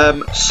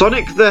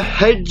 Sonic the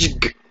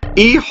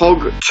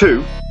Hedgehog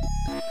 2,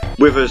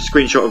 with a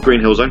screenshot of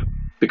Green Hill Zone,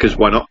 because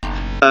why not?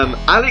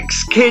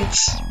 Alex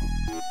Kids,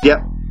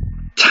 yep.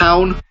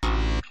 Town,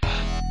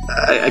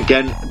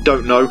 again,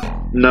 don't know,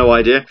 no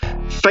idea.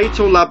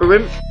 Fatal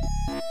Labyrinth,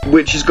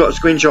 which has got a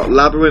screenshot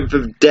Labyrinth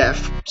of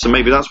Death, so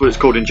maybe that's what it's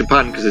called in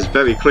Japan, because there's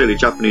very clearly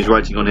Japanese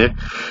writing on here.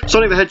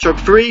 Sonic the Hedgehog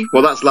 3,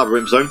 well, that's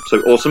Labyrinth Zone,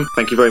 so awesome,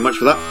 thank you very much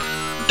for that.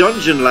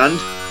 Dungeon Land,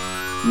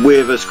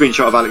 with a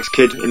screenshot of Alex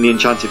Kidd in the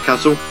Enchanted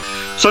Castle.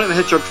 Sonic the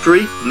Hedgehog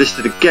 3,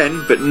 listed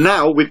again, but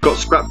now we've got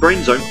Scrap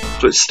Brain Zone,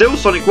 so it's still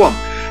Sonic 1.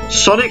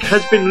 Sonic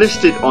has been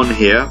listed on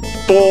here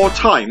 4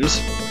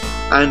 times,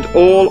 and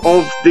all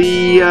of the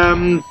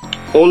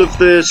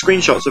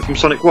screenshots are from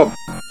Sonic 1.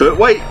 But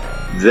wait,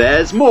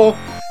 there's more.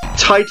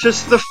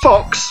 Titus the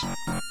Fox,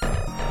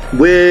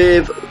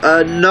 with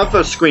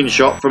another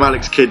screenshot from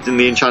Alex Kidd in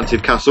the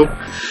Enchanted Castle.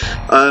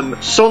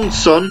 Son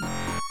Son,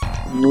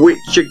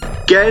 which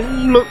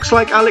again looks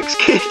like Alex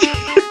Kidd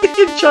in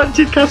the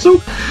Enchanted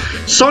Castle.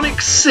 Sonic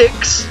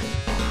 6,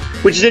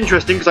 which is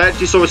interesting because I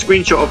actually saw a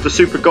screenshot of the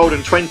Super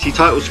Golden 20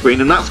 title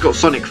screen, and that's got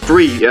Sonic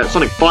 5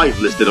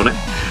 listed on it.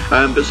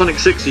 But Sonic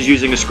 6 is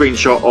using a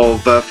screenshot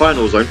of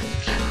Final Zone.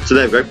 So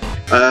there we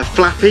go.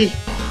 Flappy,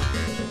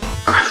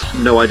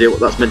 no idea what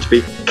that's meant to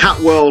be. Cat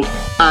World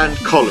and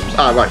Columns.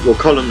 Ah, right. Well,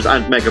 Columns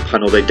and Mega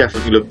Panel, they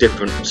definitely look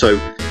different. So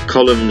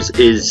Columns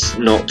is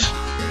not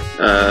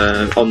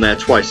on there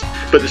twice.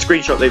 But the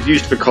screenshot they've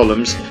used for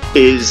Columns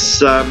is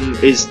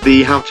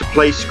the how to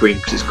play screen,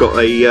 because it's got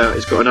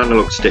an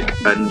analog stick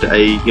and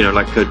a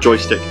like a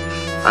joystick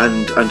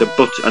and a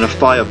button and a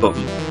fire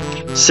button.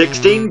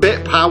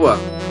 16-bit power.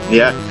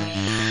 Yeah.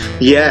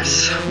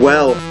 Yes.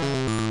 Well,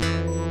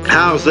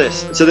 how's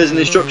this? So there's an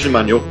instruction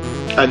manual,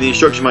 and the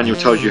instruction manual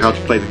tells you how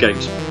to play the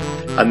games.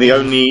 And the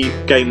only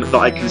game that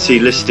I can see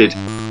listed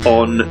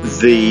on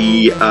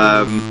the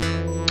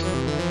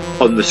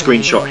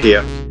screenshot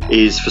here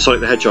is for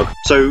Sonic the Hedgehog.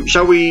 So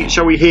shall we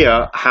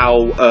hear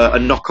how a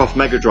knockoff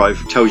Mega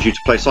Drive tells you to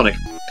play Sonic?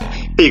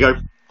 Here you go.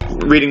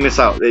 Reading this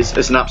out,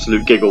 it's an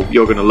absolute giggle.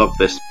 You're going to love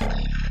this.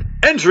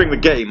 Entering the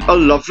game, a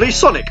lovely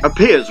Sonic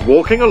appears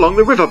walking along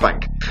the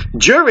riverbank.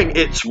 During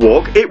its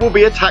walk, it will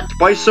be attacked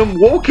by some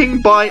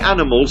walking by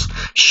animals,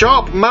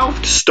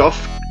 sharp-mouthed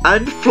stuff,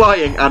 and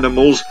flying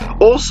animals,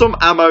 awesome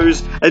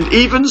ammos, and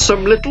even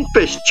some little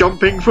fish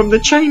jumping from the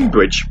chain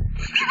bridge.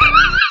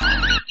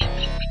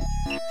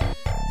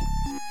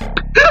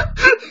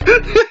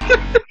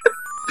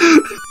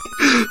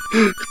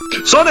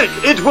 Sonic,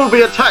 it will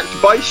be attacked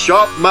by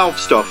sharp-mouthed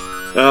stuff.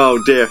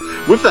 Oh dear.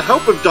 With the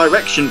help of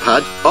direction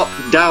pad, up,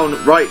 down,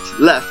 right,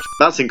 left,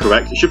 That's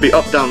incorrect. It should be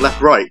up, down,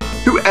 left, right.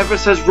 Whoever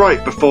says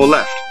right before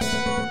left?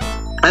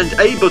 And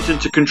A button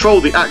to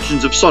control the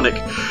actions of Sonic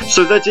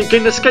so that it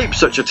can escape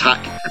such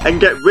attack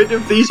and get rid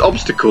of these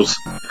obstacles.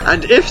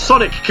 And if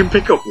Sonic can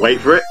pick up, wait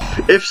for it,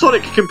 if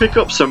Sonic can pick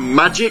up some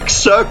magic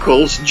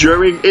circles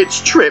during its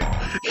trip,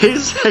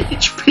 his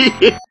HP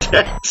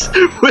index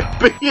will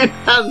be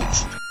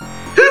enhanced.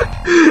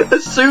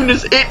 As soon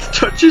as it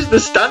touches the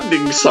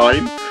standing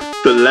sign,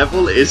 the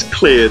level is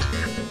cleared.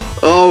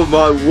 Oh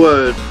my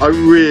word, I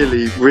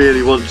really,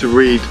 really want to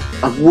read.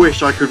 I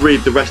wish I could read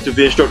the rest of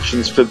the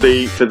instructions for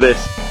this.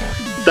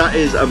 That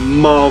is a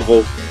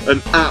marvel, an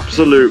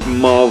absolute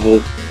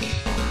marvel.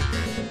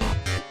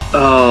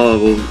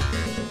 Oh,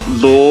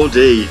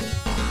 lordy.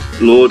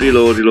 Lordy,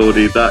 lordy,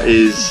 lordy, that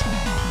is...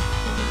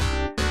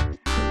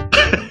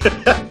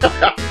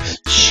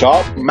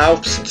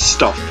 sharp-mouthed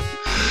stuff.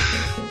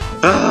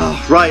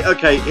 Right,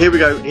 okay, here we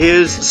go.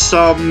 Here's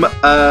some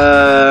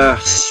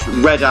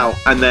read out,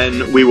 and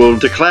then we will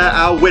declare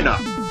our winner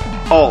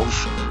of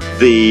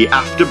the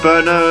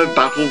Afterburner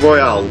Battle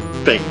Royale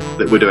thing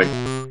that we're doing.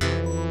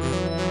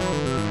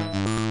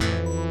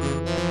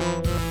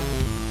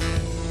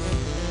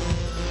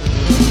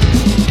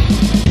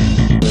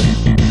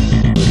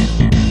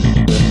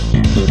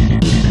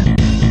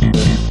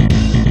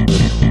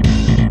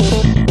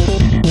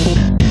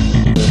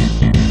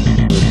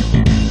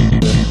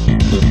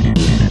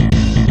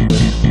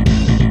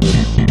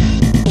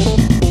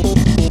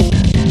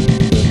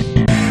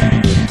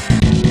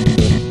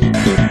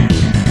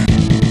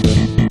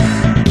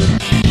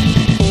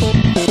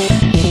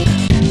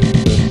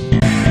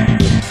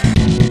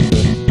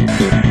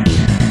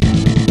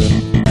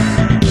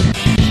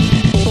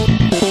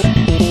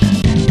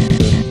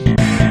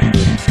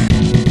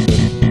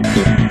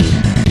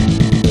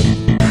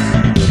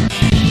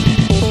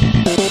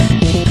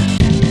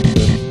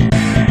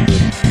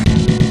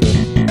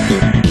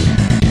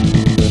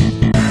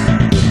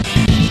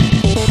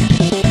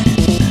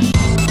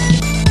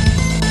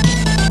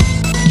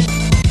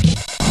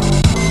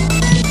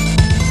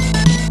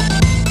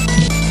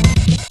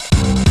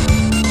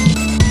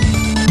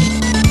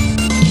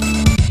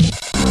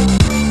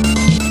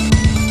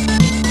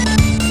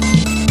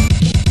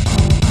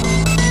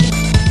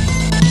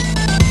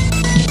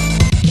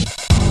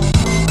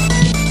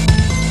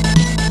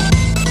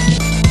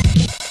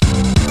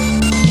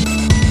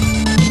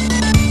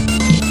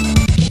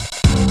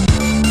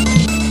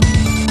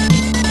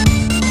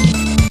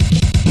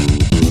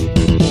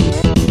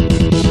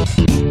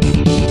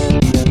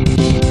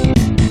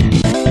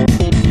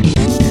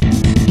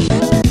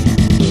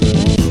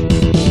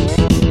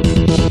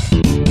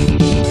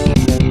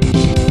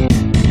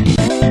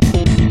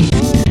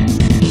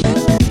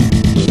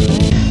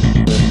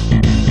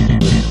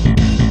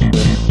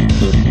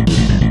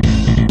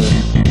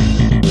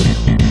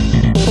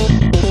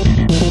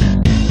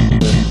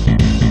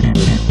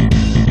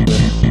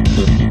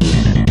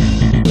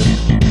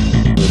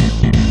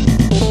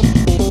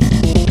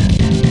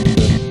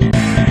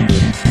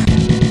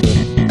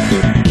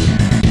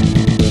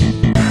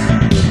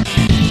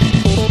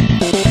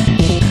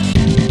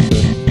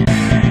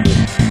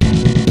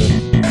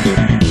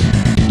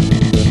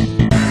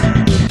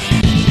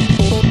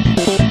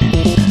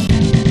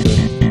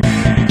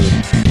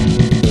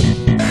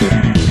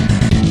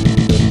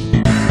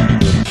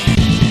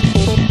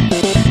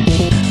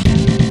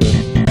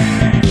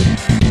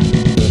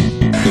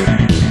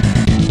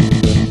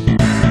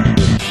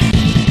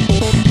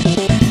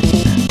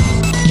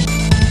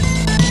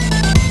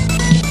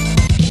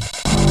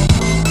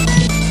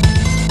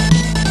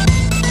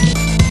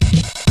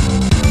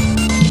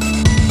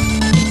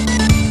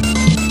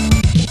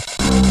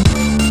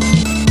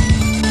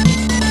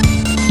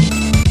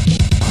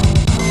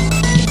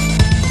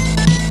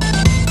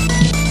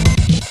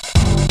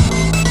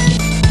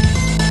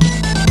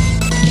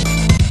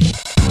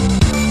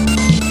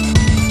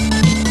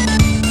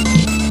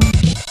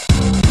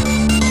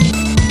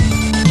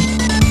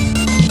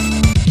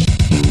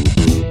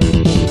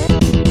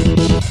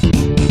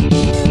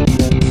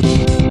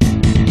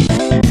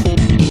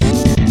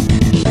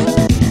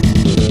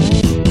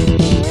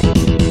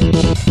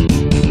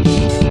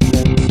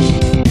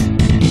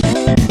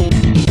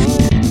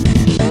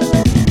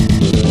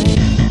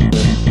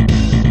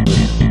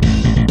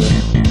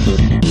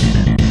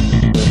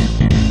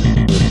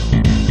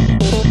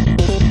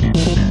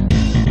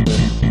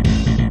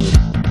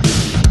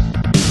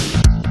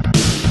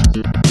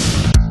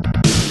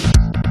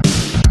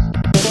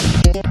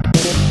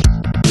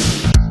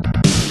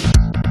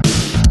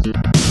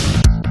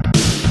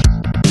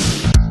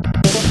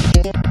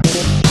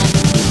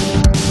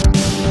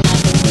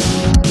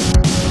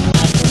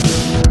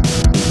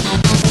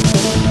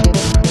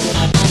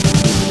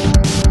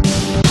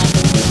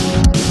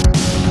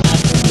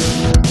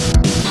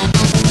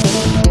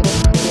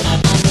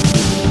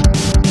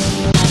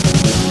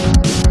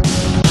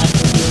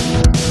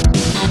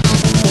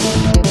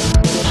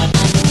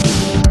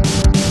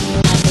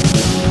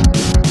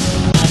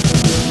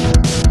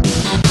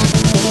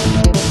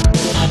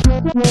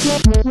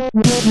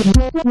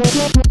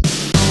 What?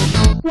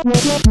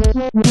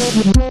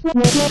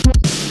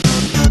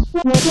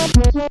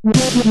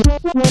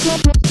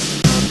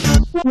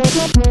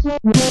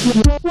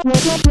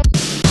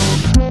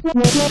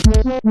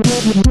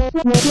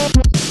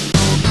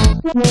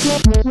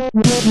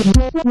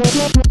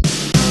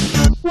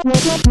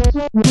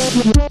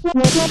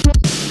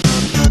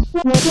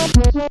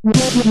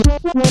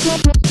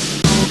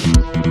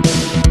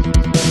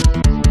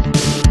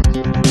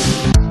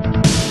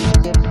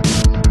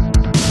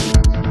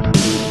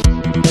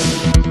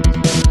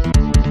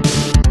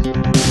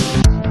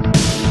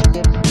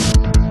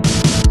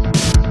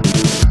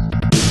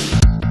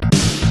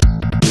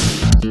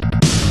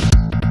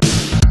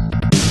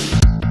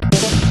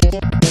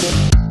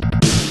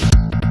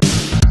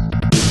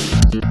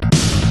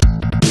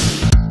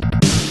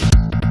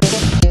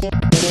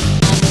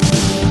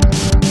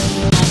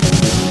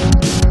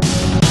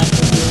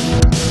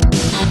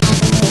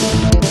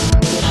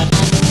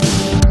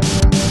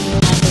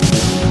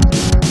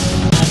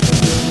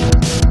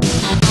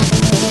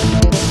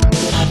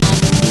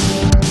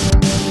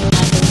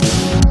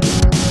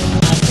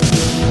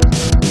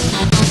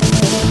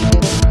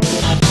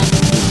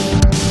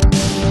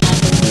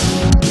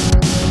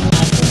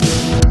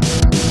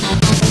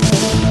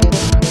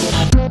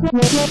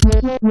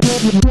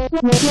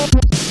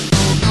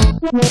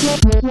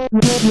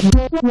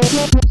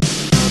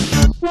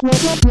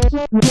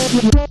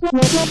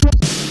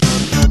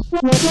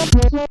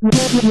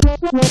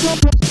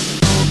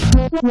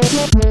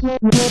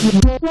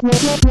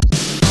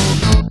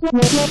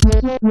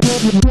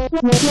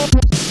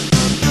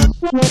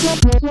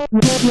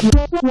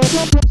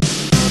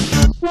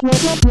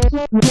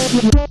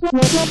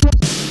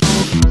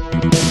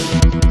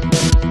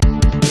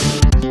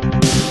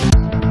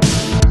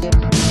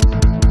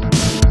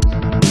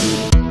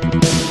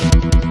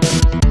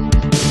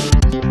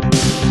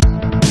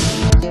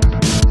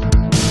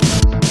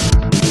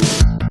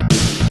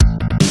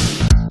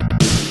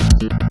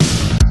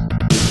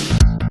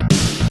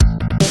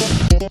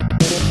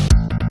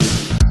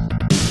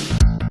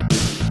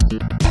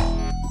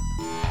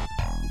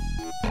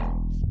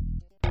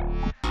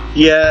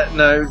 Yeah,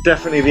 no,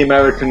 definitely the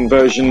American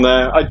version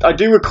there. I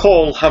do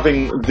recall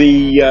having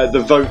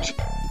the vote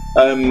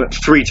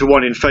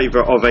 3-1 in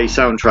favour of a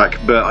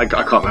soundtrack, but I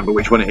can't remember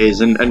which one it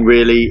is. And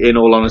really, in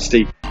all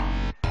honesty,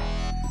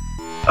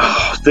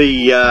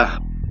 yeah,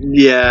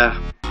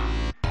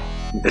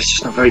 it's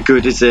just not very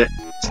good, is it?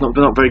 It's not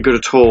very good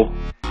at all.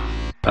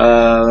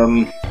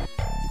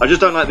 I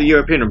just don't like the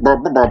European.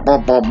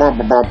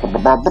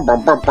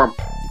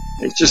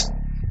 It's just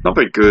not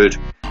very good.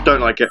 Don't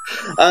like it.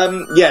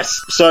 Yes,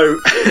 so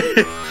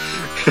I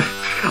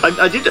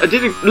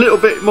did a little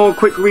bit more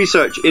quick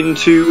research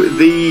into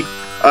the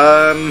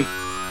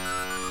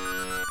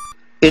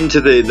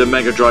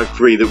Mega Drive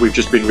 3 that we've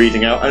just been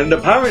reading out, and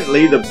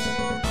apparently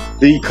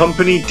the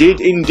company did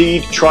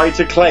indeed try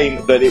to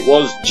claim that it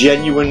was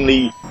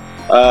genuinely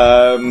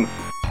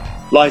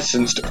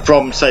licensed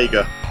from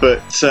Sega,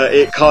 but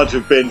it can't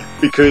have been,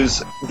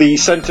 because the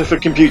Centre for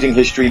Computing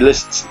History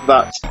lists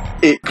that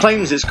it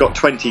claims it's got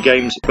 20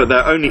 games, but there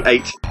are only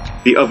 8.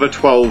 The other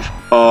 12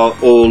 are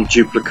all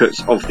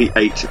duplicates of the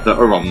 8 that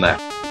are on there.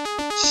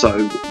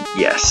 So,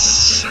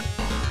 yes.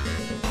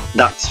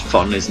 That's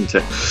fun, isn't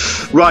it?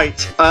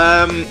 Right,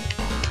 I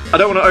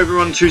don't want to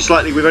overrun too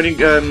slightly. We've only,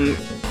 we're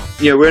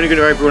only going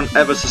to overrun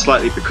ever so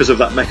slightly because of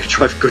that Mega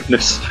Drive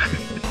goodness.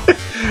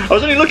 I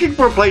was only looking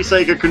for a Play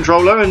Sega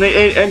controller, and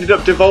it ended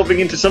up devolving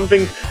into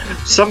something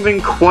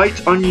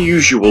quite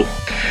unusual.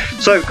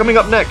 So, coming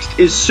up next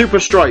is Super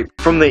Stripe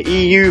from the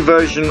EU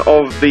version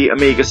of the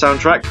Amiga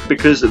soundtrack,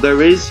 because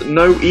there is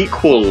no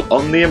equal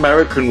on the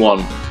American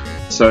one.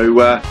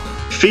 So,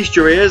 feast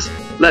your ears,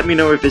 let me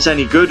know if it's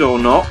any good or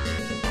not.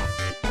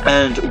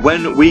 And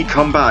when we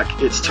come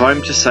back, it's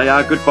time to say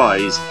our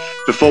goodbyes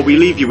before we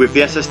leave you with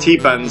the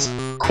SST band's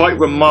quite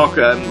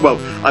remarkable. Well,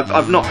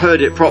 I've not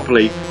heard it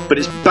properly, but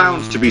it's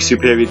bound to be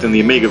superior than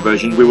the Amiga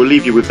version. We will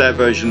leave you with their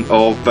version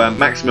of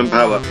Maximum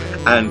Power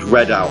and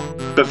Red Out.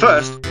 But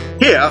first,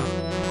 here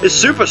is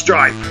Super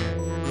Stripe.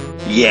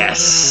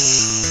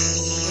 Yes.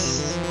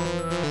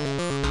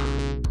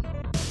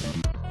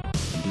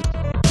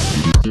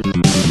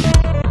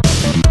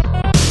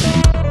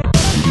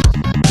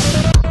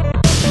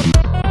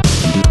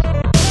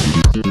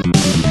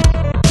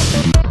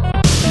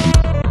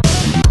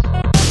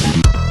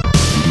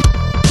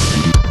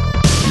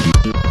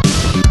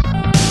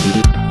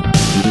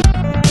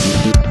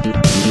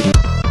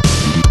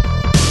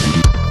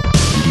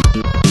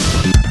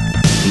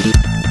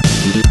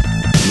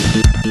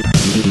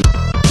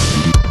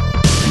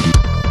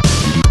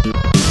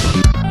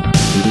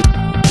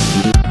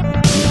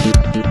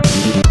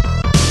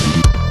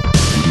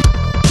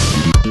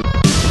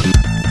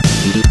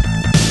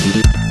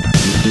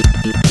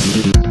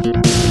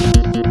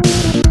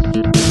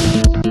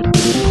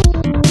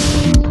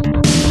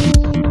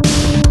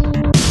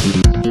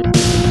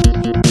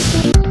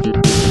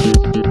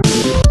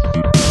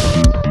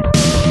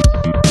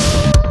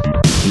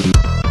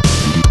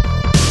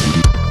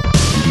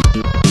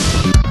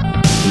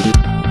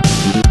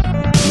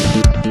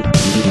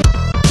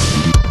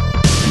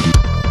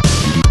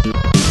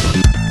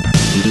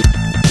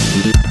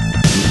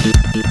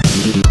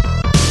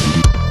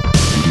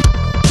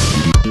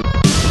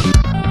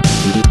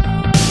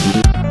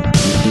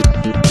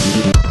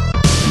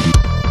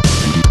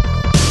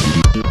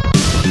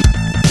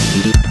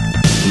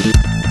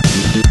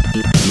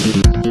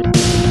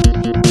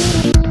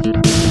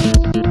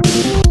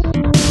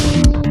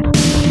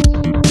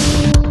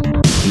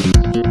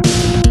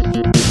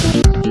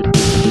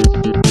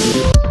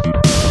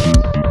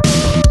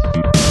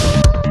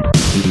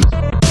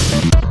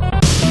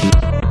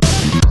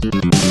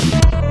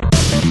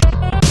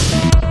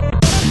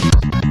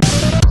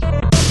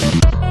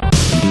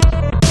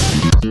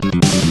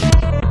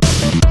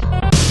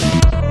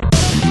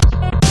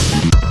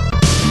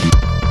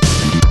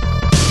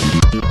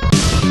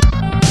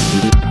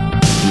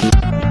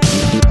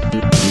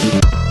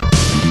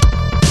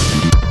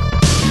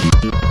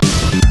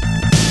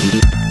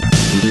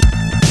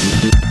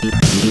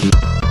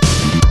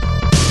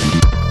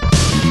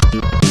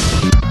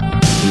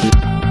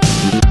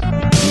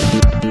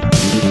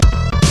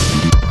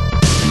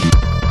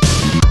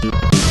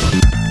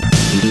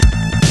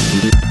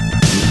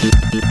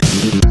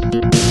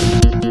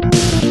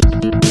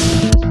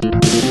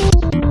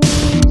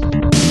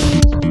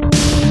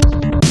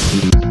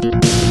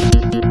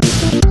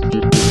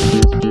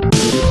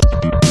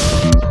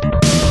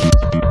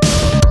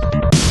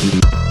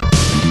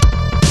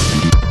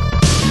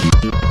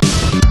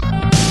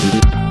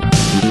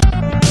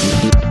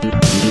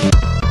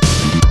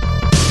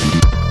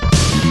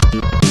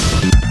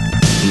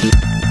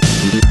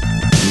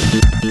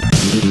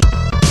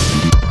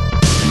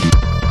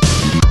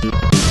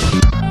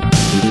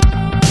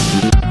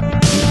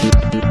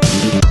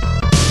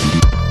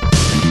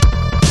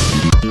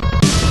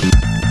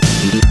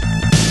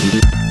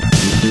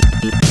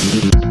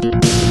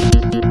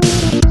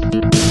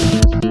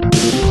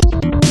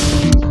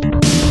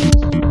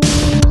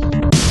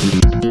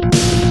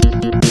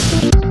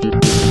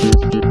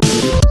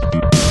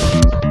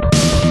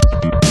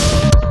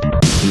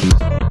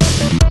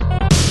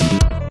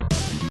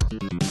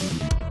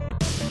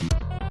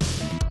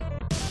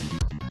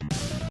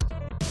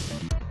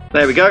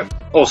 There we go.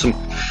 Awesome.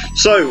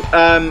 So,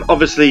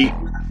 obviously,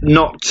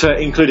 not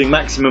including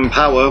Maximum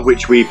Power,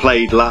 which we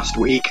played last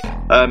week.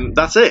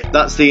 That's it.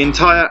 That's the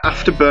entire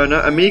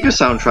Afterburner Amiga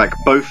soundtrack,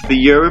 both the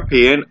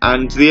European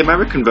and the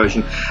American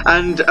version.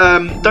 And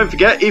don't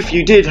forget, if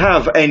you did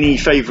have any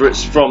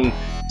favourites from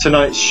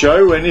tonight's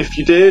show, and if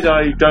you did,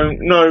 I don't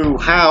know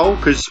how,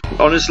 because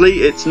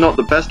honestly it's not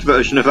the best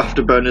version of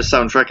Afterburner's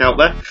soundtrack out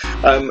there.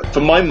 For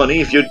my money,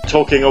 if you're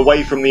talking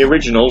away from the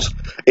originals,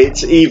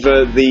 it's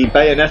either the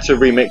Bayonetta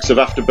remix of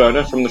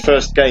Afterburner from the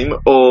first game,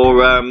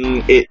 or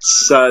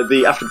it's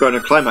the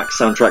Afterburner Climax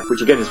soundtrack,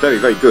 which again is very,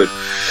 very good.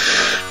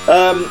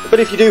 But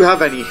if you do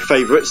have any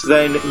favourites,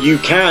 then you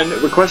can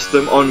request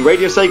them on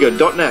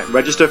radiosega.net,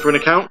 register for an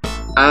account,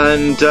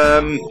 and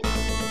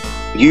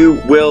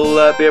you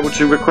will be able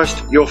to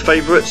request your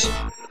favourites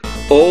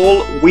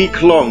all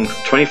week long,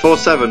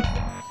 24/7.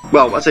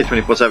 Well, I say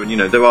 24/7. You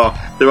know, there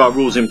are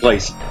rules in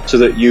place so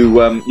that you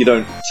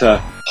don't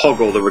hog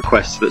all the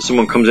requests. That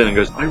someone comes in and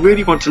goes, "I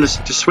really want to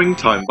listen to Swing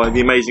Time by the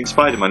Amazing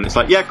Spider-Man." It's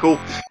like, yeah, cool.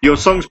 Your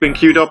song's been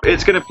queued up.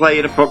 It's going to play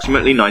in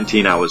approximately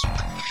 19 hours.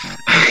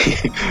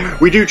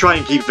 We do try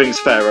and keep things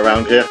fair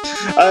around here.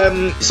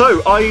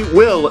 So I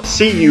will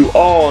see you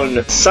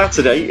on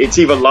Saturday. It's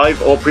either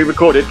live or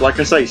pre-recorded. Like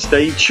I say,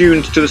 stay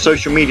tuned to the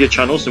social media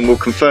channels and we'll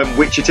confirm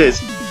which it is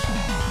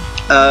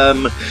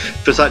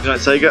for Saturday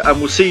Night Sega. And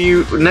we'll see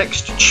you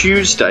next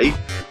Tuesday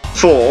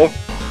for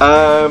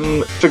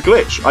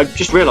Glitch. I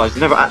just realised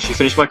I never actually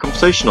finished my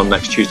conversation on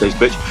next Tuesday's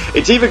Glitch.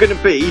 It's either going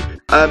to be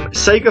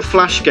Sega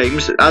Flash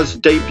games as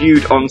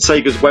debuted on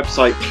Sega's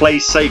website Play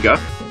Sega,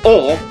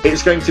 or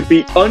it's going to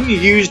be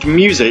unused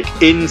music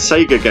in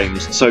Sega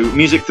games. So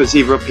music that's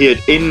either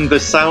appeared in the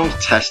sound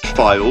test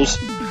files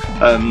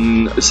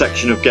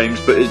section of games,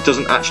 but it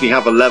doesn't actually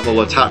have a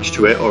level attached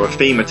to it or a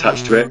theme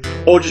attached to it,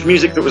 or just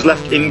music that was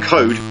left in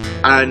code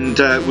and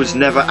was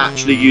never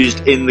actually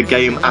used in the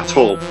game at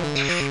all.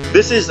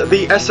 This is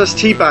the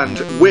SST Band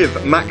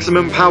with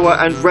Maximum Power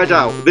and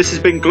Redout. This has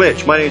been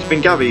Glitch. My name's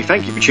been Gabby.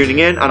 Thank you for tuning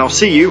in, and I'll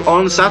see you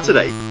on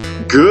Saturday.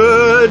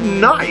 Good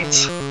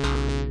night!